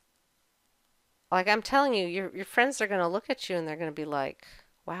 Like I'm telling you, your friends are going to look at you and they're going to be like,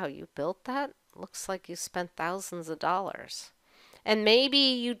 wow, you built that? Looks like you spent thousands of dollars. And maybe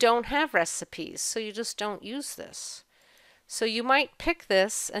you don't have recipes, so you just don't use this. So you might pick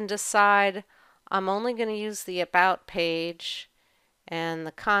this and decide, I'm only going to use the About page and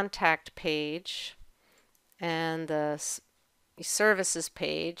the Contact page and the Services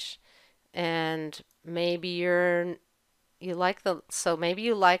page, and maybe you like maybe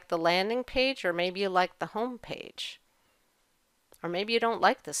you like the landing page, or maybe you like the home page. Or maybe you don't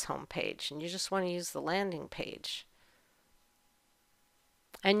like this home page and you just want to use the landing page.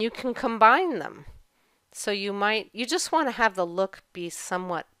 And you can combine them. So you just want to have the look be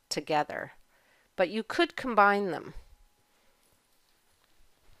somewhat together, but you could combine them.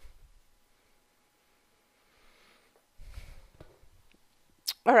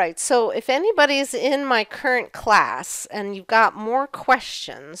 All right, so if anybody's in my current class and you've got more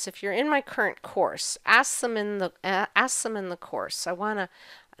questions, if you're in my current course, ask them in the course.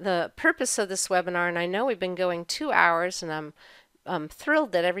 The purpose of this webinar, and I know we've been going 2 hours, and I'm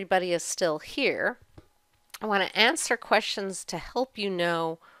thrilled that everybody is still here. I want to answer questions to help you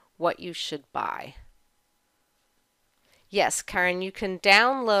know what you should buy. Yes, Karen, you can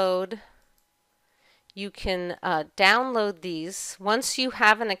download these. Once you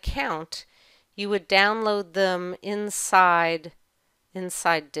have an account, you would download them inside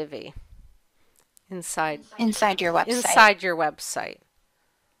Divi. Inside your website. Inside your website.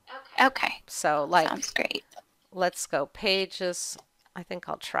 Okay. So like, sounds great. Let's go pages. I think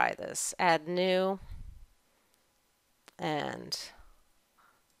I'll try this. Add new. And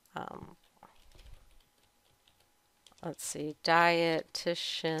let's see,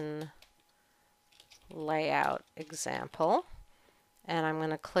 dietitian layout example. And I'm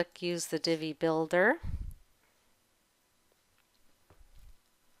going to click use the Divi builder.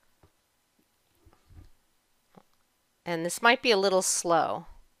 And this might be a little slow.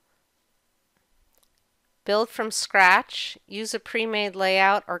 Build from scratch, use a pre-made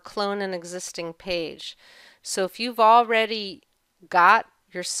layout, or clone an existing page. So if you've already got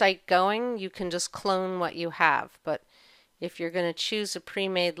your site going, you can just clone what you have. But if you're going to choose a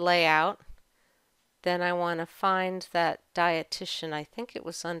pre-made layout, then I want to find that dietitian. I think it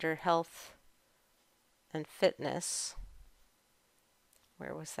was under health and fitness.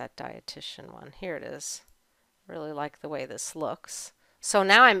 Where was that dietitian one? Here it is. Really like the way this looks. So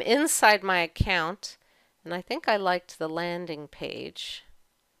now I'm inside my account, and I think I liked the landing page.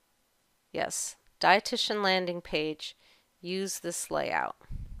 Yes, dietitian landing page. Use this layout.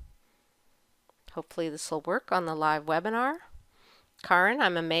 Hopefully this will work on the live webinar. Karen,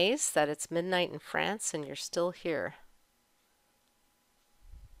 I'm amazed that it's midnight in France and you're still here.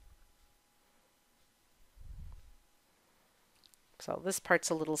 So this part's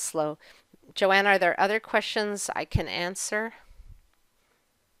a little slow. Joanne, are there other questions I can answer?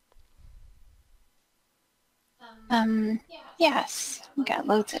 Yes, we got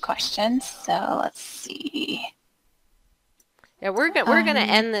loads of questions. So let's see. Yeah, we're going to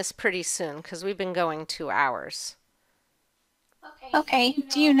end this pretty soon because we've been going 2 hours. Okay.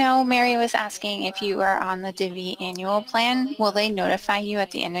 Do you know, Mary was asking if you are on the Divi annual plan. Will they notify you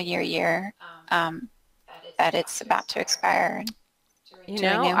at the end of your year that it's about to expire? You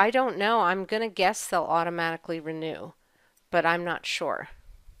know, I don't know. I'm going to guess they'll automatically renew, but I'm not sure.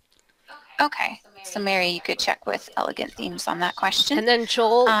 Okay. So Mary, you could check with Elegant Themes on that question. And then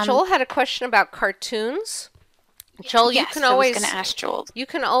Joel had a question about cartoons. Joel, yes, I was going to ask Joel. You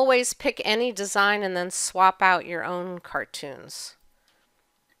can always pick any design and then swap out your own cartoons.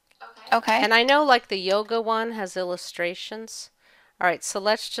 Okay. And I know like the yoga one has illustrations. All right, so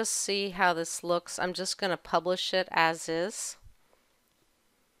let's just see how this looks. I'm just going to publish it as is.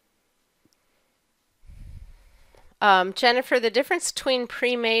 Jennifer, the difference between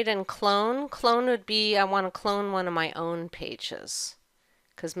pre-made and clone would be I want to clone one of my own pages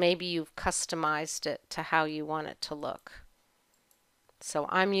because maybe you've customized it to how you want it to look. So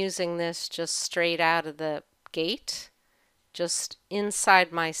I'm using this just straight out of the gate, just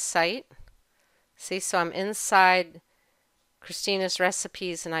inside my site. See, so I'm inside Christina's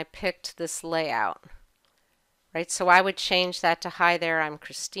recipes and I picked this layout. Right, so I would change that to hi there, I'm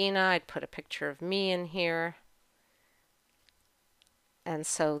Christina. I'd put a picture of me in here. And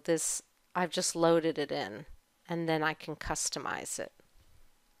so this, I've just loaded it in and then I can customize it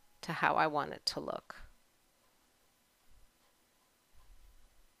to how I want it to look.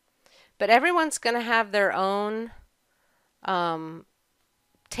 But everyone's going to have their own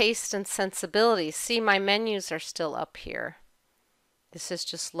taste and sensibility. See, my menus are still up here. This has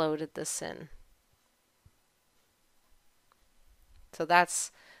just loaded this in. So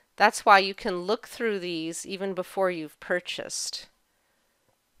that's why you can look through these even before you've purchased.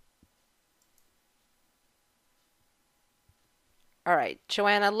 All right,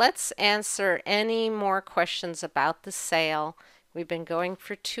 Joanna, let's answer any more questions about the sale. We've been going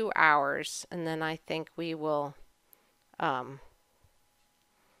for 2 hours, and then I think we will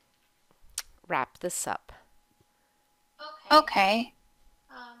wrap this up. Okay.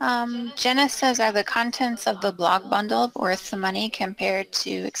 Jenna says, are the contents of the blog bundle worth the money compared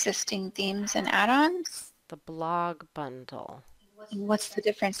to existing themes and add-ons? The blog bundle. And what's the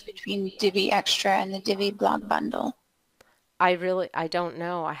difference between Divi Extra and the Divi blog bundle? I don't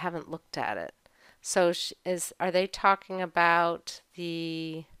know. I haven't looked at it. So are they talking about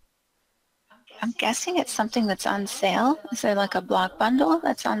the... I'm guessing it's something that's on sale. Is there like a blog bundle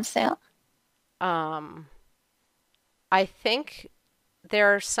that's on sale? I think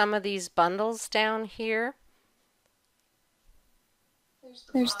there are some of these bundles down here.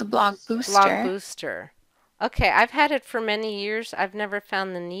 There's the blog booster. Blog booster. Okay, I've had it for many years. I've never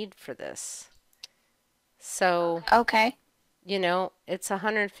found the need for this. So, okay. You know, it's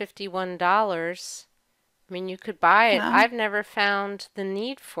 $151. I mean, you could buy it. Wow. I've never found the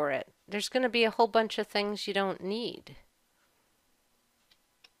need for it. There's going to be a whole bunch of things you don't need.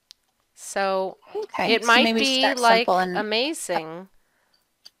 So okay. It might be like and... amazing,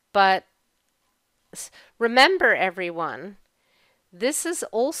 but remember everyone, this is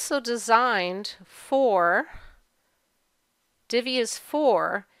also designed for, Divi is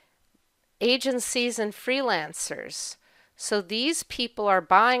for agencies and freelancers. So these people are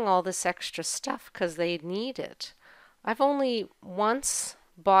buying all this extra stuff because they need it. I've only once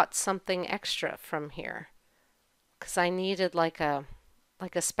bought something extra from here because I needed like a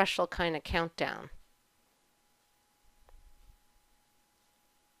special kind of countdown.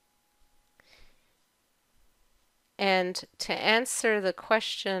 And to answer the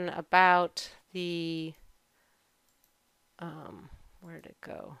question about the, where'd it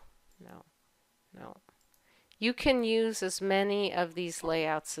go? No. You can use as many of these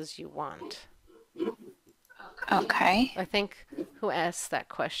layouts as you want. Okay. I think, who asked that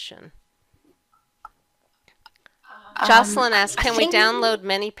question? Jocelyn asked, can we download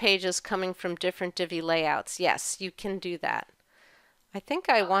many pages coming from different Divi layouts? Yes, you can do that. I think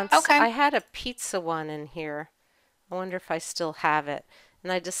I had a pizza one in here. I wonder if I still have it.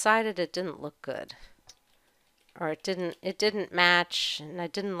 And I decided it didn't look good. Or it didn't match, and I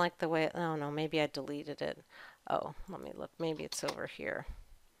didn't like the way, oh no, maybe I deleted it. Oh, let me look. Maybe it's over here.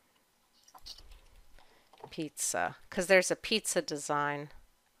 Pizza. Because there's a pizza design.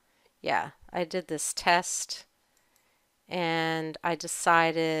 Yeah, I did this test. And I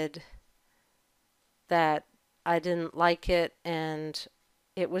decided that I didn't like it and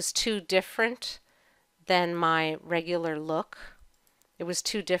it was too different than my regular look. It was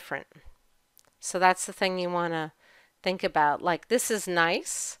too different. So that's the thing you want to think about. Like, this is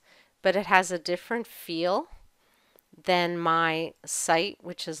nice, but it has a different feel than my site,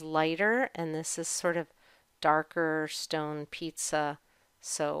 which is lighter, and this is sort of darker stone pizza.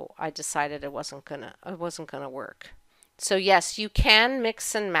 So I decided it wasn't gonna work. So yes, you can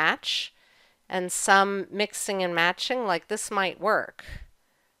mix and match, and some mixing and matching, like this might work,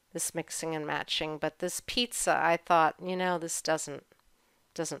 this mixing and matching, but this pizza, I thought, you know, this doesn't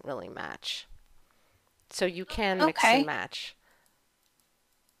really match. So you can mix and match.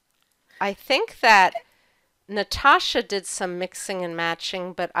 I think that Natasha did some mixing and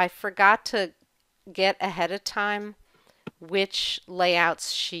matching, but I forgot to get ahead of time which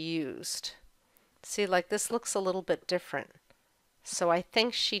layouts she used. See, like this looks a little bit different So I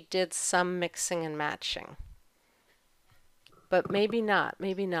think she did some mixing and matching. But maybe not,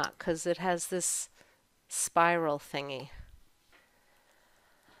 because it has this spiral thingy.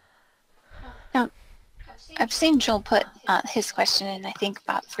 Now, I've seen Joel put his question in, I think,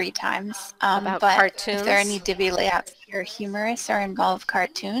 about 3 times. About But if there are any cartoons? Divi layouts that are humorous or involve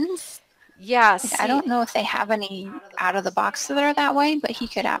cartoons, Yeah, like, I see, don't know if they have any out of the box that are that way, but he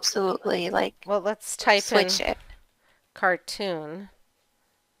could absolutely like well, let's type switch in it. cartoon.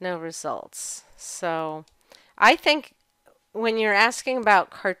 No results. So I think when you're asking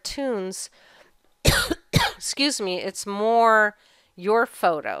about cartoons, excuse me, it's more your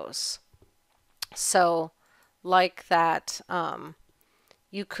photos. So, like that,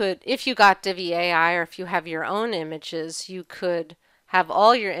 you could, if you got Divi AI or if you have your own images, you could have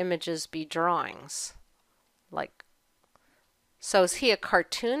all your images be drawings. Like, so is he a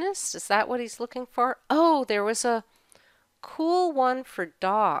cartoonist? Is that what he's looking for? Oh, there was a cool one for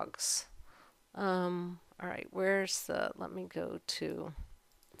dogs. All right, where's the, let me go to,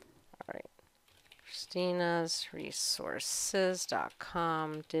 all right,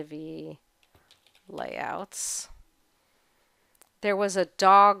 christinasresources.com, Divi layouts. There was a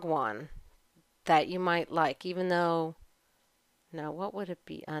dog one that you might like, even though, now what would it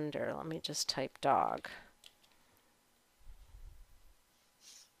be under? Let me just type dog.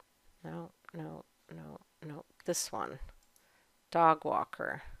 No, no, no, no, this one, dog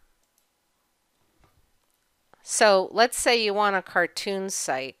walker. So let's say you want a cartoon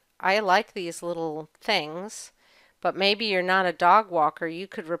site. I like these little things, but maybe you're not a dog walker. You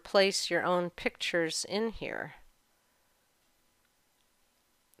could replace your own pictures in here.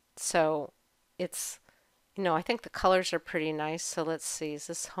 So it's, I think the colors are pretty nice. So let's see, is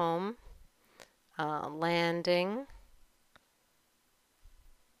this home? Landing.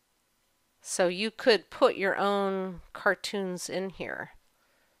 So you could put your own cartoons in here.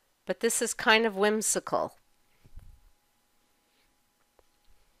 But this is kind of whimsical.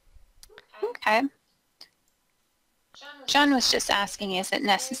 Okay. John was just asking, is it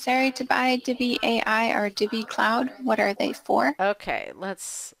necessary to buy Divi AI or Divi Cloud? What are they for? Okay,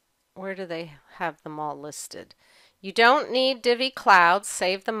 where do they have them all listed? You don't need Divi Cloud,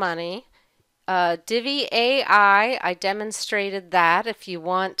 save the money. Divi AI, I demonstrated that if you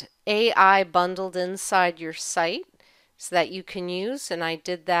want AI bundled inside your site so that you can use, and I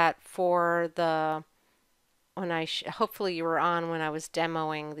did that for the, hopefully you were on when I was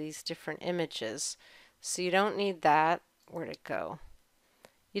demoing these different images. So you don't need that. Where'd it go?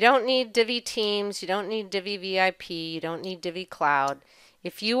 You don't need Divi Teams, you don't need Divi VIP, you don't need Divi Cloud.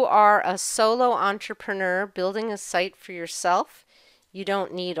 If you are a solo entrepreneur building a site for yourself, you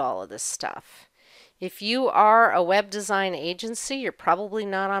don't need all of this stuff. If you are a web design agency, you're probably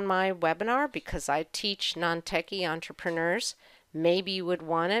not on my webinar because I teach non-techie entrepreneurs. Maybe you would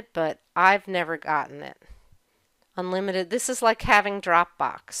want it, but I've never gotten it. Unlimited, this is like having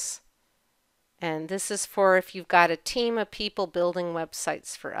Dropbox. And this is for if you've got a team of people building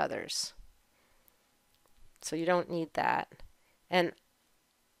websites for others. So you don't need that. And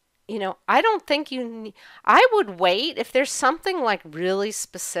I don't think you need, I would wait if there's something like really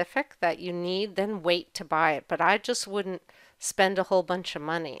specific that you need, then wait to buy it. But I just wouldn't spend a whole bunch of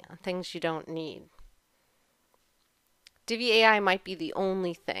money on things you don't need. Divi AI might be the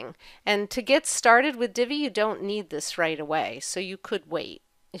only thing. And to get started with Divi, you don't need this right away. So you could wait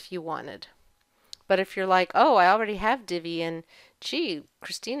if you wanted. But if you're like, oh, I already have Divi and gee,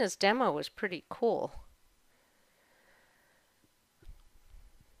 Christina's demo was pretty cool.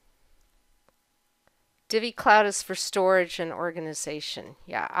 Divi Cloud is for storage and organization.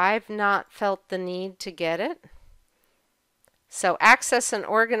 Yeah, I've not felt the need to get it. So access and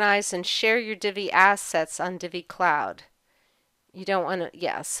organize and share your Divi assets on Divi Cloud. You don't want to,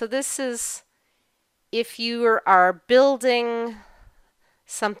 yeah, so this is if you are building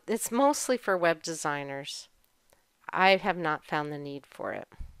it's mostly for web designers. I have not found the need for it.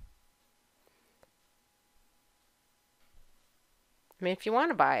 I mean, if you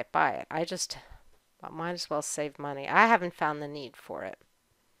want to buy it, buy it. I might as well save money. I haven't found the need for it.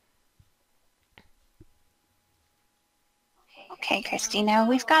 Okay, Christina,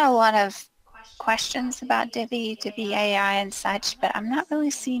 we've got a lot of questions about Divi, Divi AI and such, but I'm not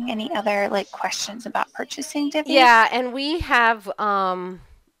really seeing any other like questions about purchasing Divi. Yeah, and we have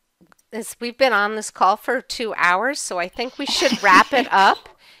we've been on this call for 2 hours, so I think we should wrap it up.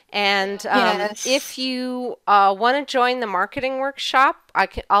 And Yes. if you want to join the marketing workshop,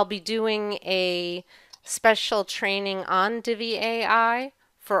 I'll be doing a special training on Divi AI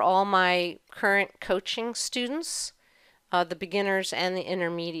for all my current coaching students, the beginners and the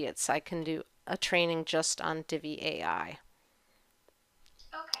intermediates. I can do a training just on Divi AI.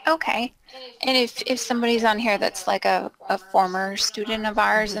 Okay. And if somebody's on here that's like a former student of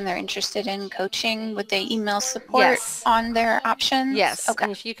ours Mhm. and they're interested in coaching, would they email support Yes. on their options? Yes. Okay.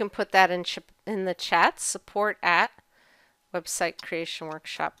 And if you can put that in the chat, support at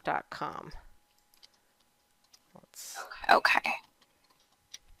websitecreationworkshop.com. Let's Okay.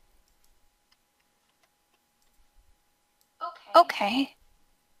 Okay.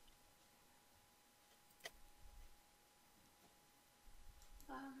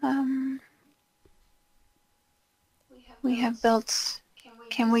 Um, we have built,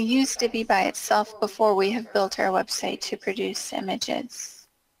 can we use Divi by itself before we have built our website to produce images?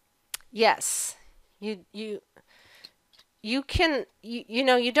 Yes. You can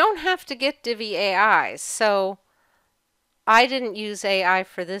you don't have to get Divi AI. So I didn't use AI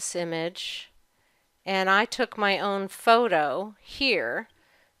for this image, and I took my own photo here.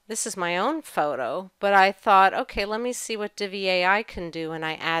 This is my own photo, but I thought, okay, let me see what Divi AI can do, and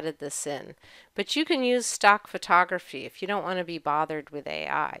I added this in. But you can use stock photography. If you don't want to be bothered with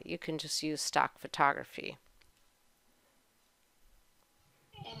AI, you can just use stock photography.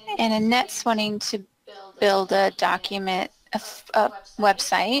 And Annette's wanting to build a document, a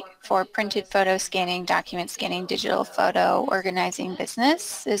website for printed photo scanning, document scanning, digital photo organizing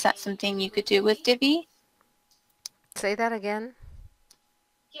business. Is that something you could do with Divi? Say that again.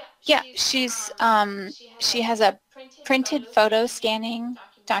 Yeah, she has a printed photo scanning,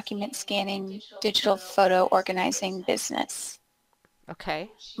 document scanning, digital photo organizing business. Okay.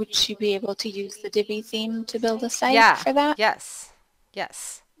 Would she be able to use the Divi theme to build a site Yeah. for that? Yes.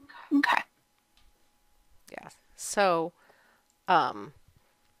 Yes. Okay. Yeah. So,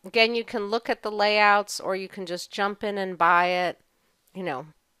 again, you can look at the layouts or you can just jump in and buy it. You know,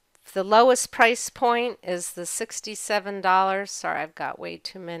 the lowest price point is the $67. Sorry, I've got way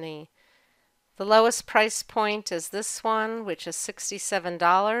too many. The lowest price point is this one, which is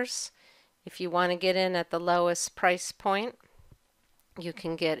 $67. If you want to get in at the lowest price point, you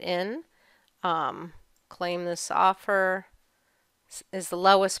can get in. Claim this offer is the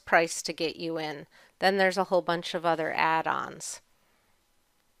lowest price to get you in. Then there's a whole bunch of other add-ons.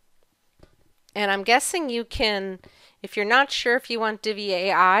 And I'm guessing you can, if you're not sure if you want Divi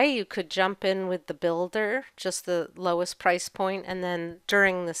AI, you could jump in with the builder, just the lowest price point, and then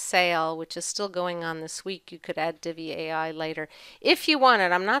during the sale, which is still going on this week, you could add Divi AI later. If you want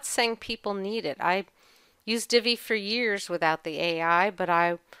it, I'm not saying people need it. I used Divi for years without the AI, but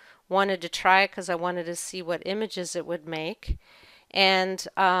I wanted to try it because I wanted to see what images it would make. And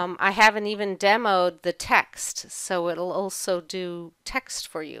I haven't even demoed the text, so it'll also do text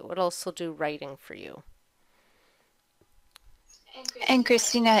for you. It'll also do writing for you. And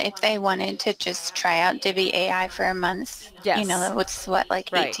Christina, if they wanted to just try out Divi AI for a month, you know, Yes, it's what, like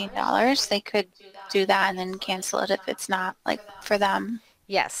right. $18, they could do that and then cancel it if it's not like for them.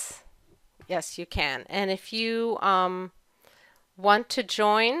 Yes, yes, you can. And if you want to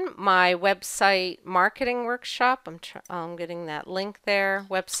join my website marketing workshop, I'm getting that link there,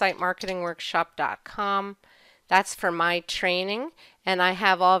 websitemarketingworkshop.com. That's for my training, and I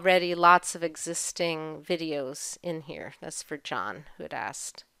have already lots of existing videos in here. That's for John, who had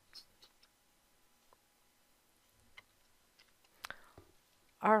asked.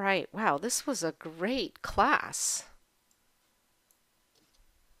 All right, wow, this was a great class.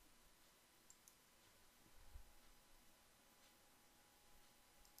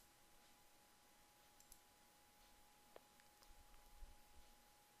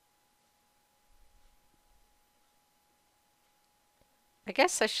 I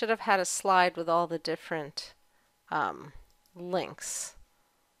guess I should have had a slide with all the different links.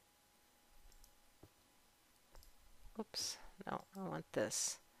 Oops, no, I want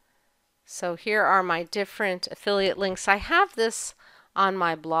this. So here are my different affiliate links. I have this on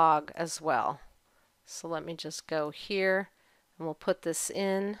my blog as well. So let me just go here and we'll put this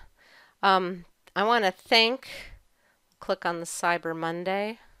in. I want to click on the Cyber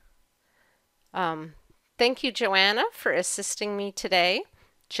Monday. Thank you, Joanna, for assisting me today.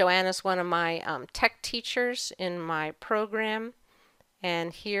 Joanna's one of my tech teachers in my program.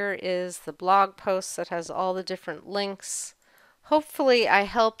 And here is the blog post that has all the different links. Hopefully I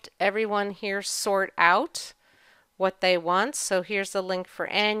helped everyone here sort out what they want. So here's the link for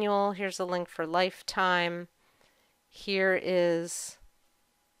annual, here's the link for lifetime. Here is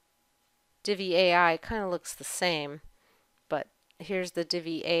Divi AI, kind of looks the same, but here's the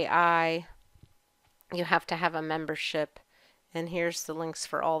Divi AI. You have to have a membership, and here's the links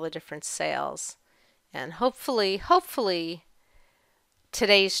for all the different sales. And hopefully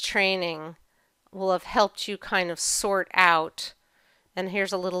today's training will have helped you kind of sort out. And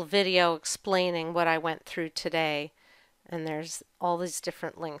here's a little video explaining what I went through today. and there's all these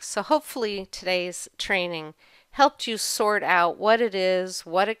different links. So hopefully today's training helped you sort out what it is,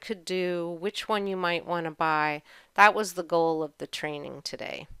 what it could do, which one you might want to buy. That was the goal of the training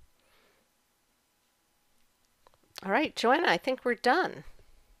today. All right, Joanna, I think we're done.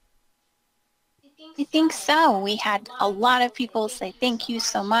 I think so. We had a lot of people say thank you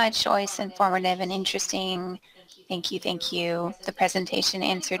so much. Always informative and interesting. Thank you, thank you. The presentation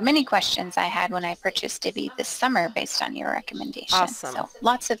answered many questions I had when I purchased Divi this summer based on your recommendation. Awesome. So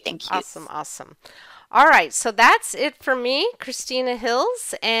lots of thank yous. Awesome, awesome. All right, so that's it for me, Christina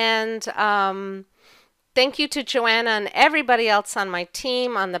Hills, and thank you to Joanna and everybody else on my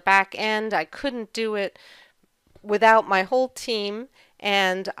team on the back end. I couldn't do it without my whole team,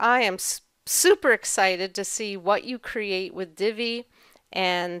 and I am super excited to see what you create with Divi,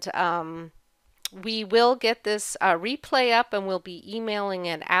 and we will get this replay up and we'll be emailing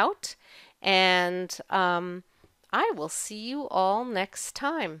it out, and I will see you all next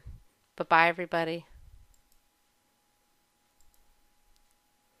time. Bye-bye, everybody.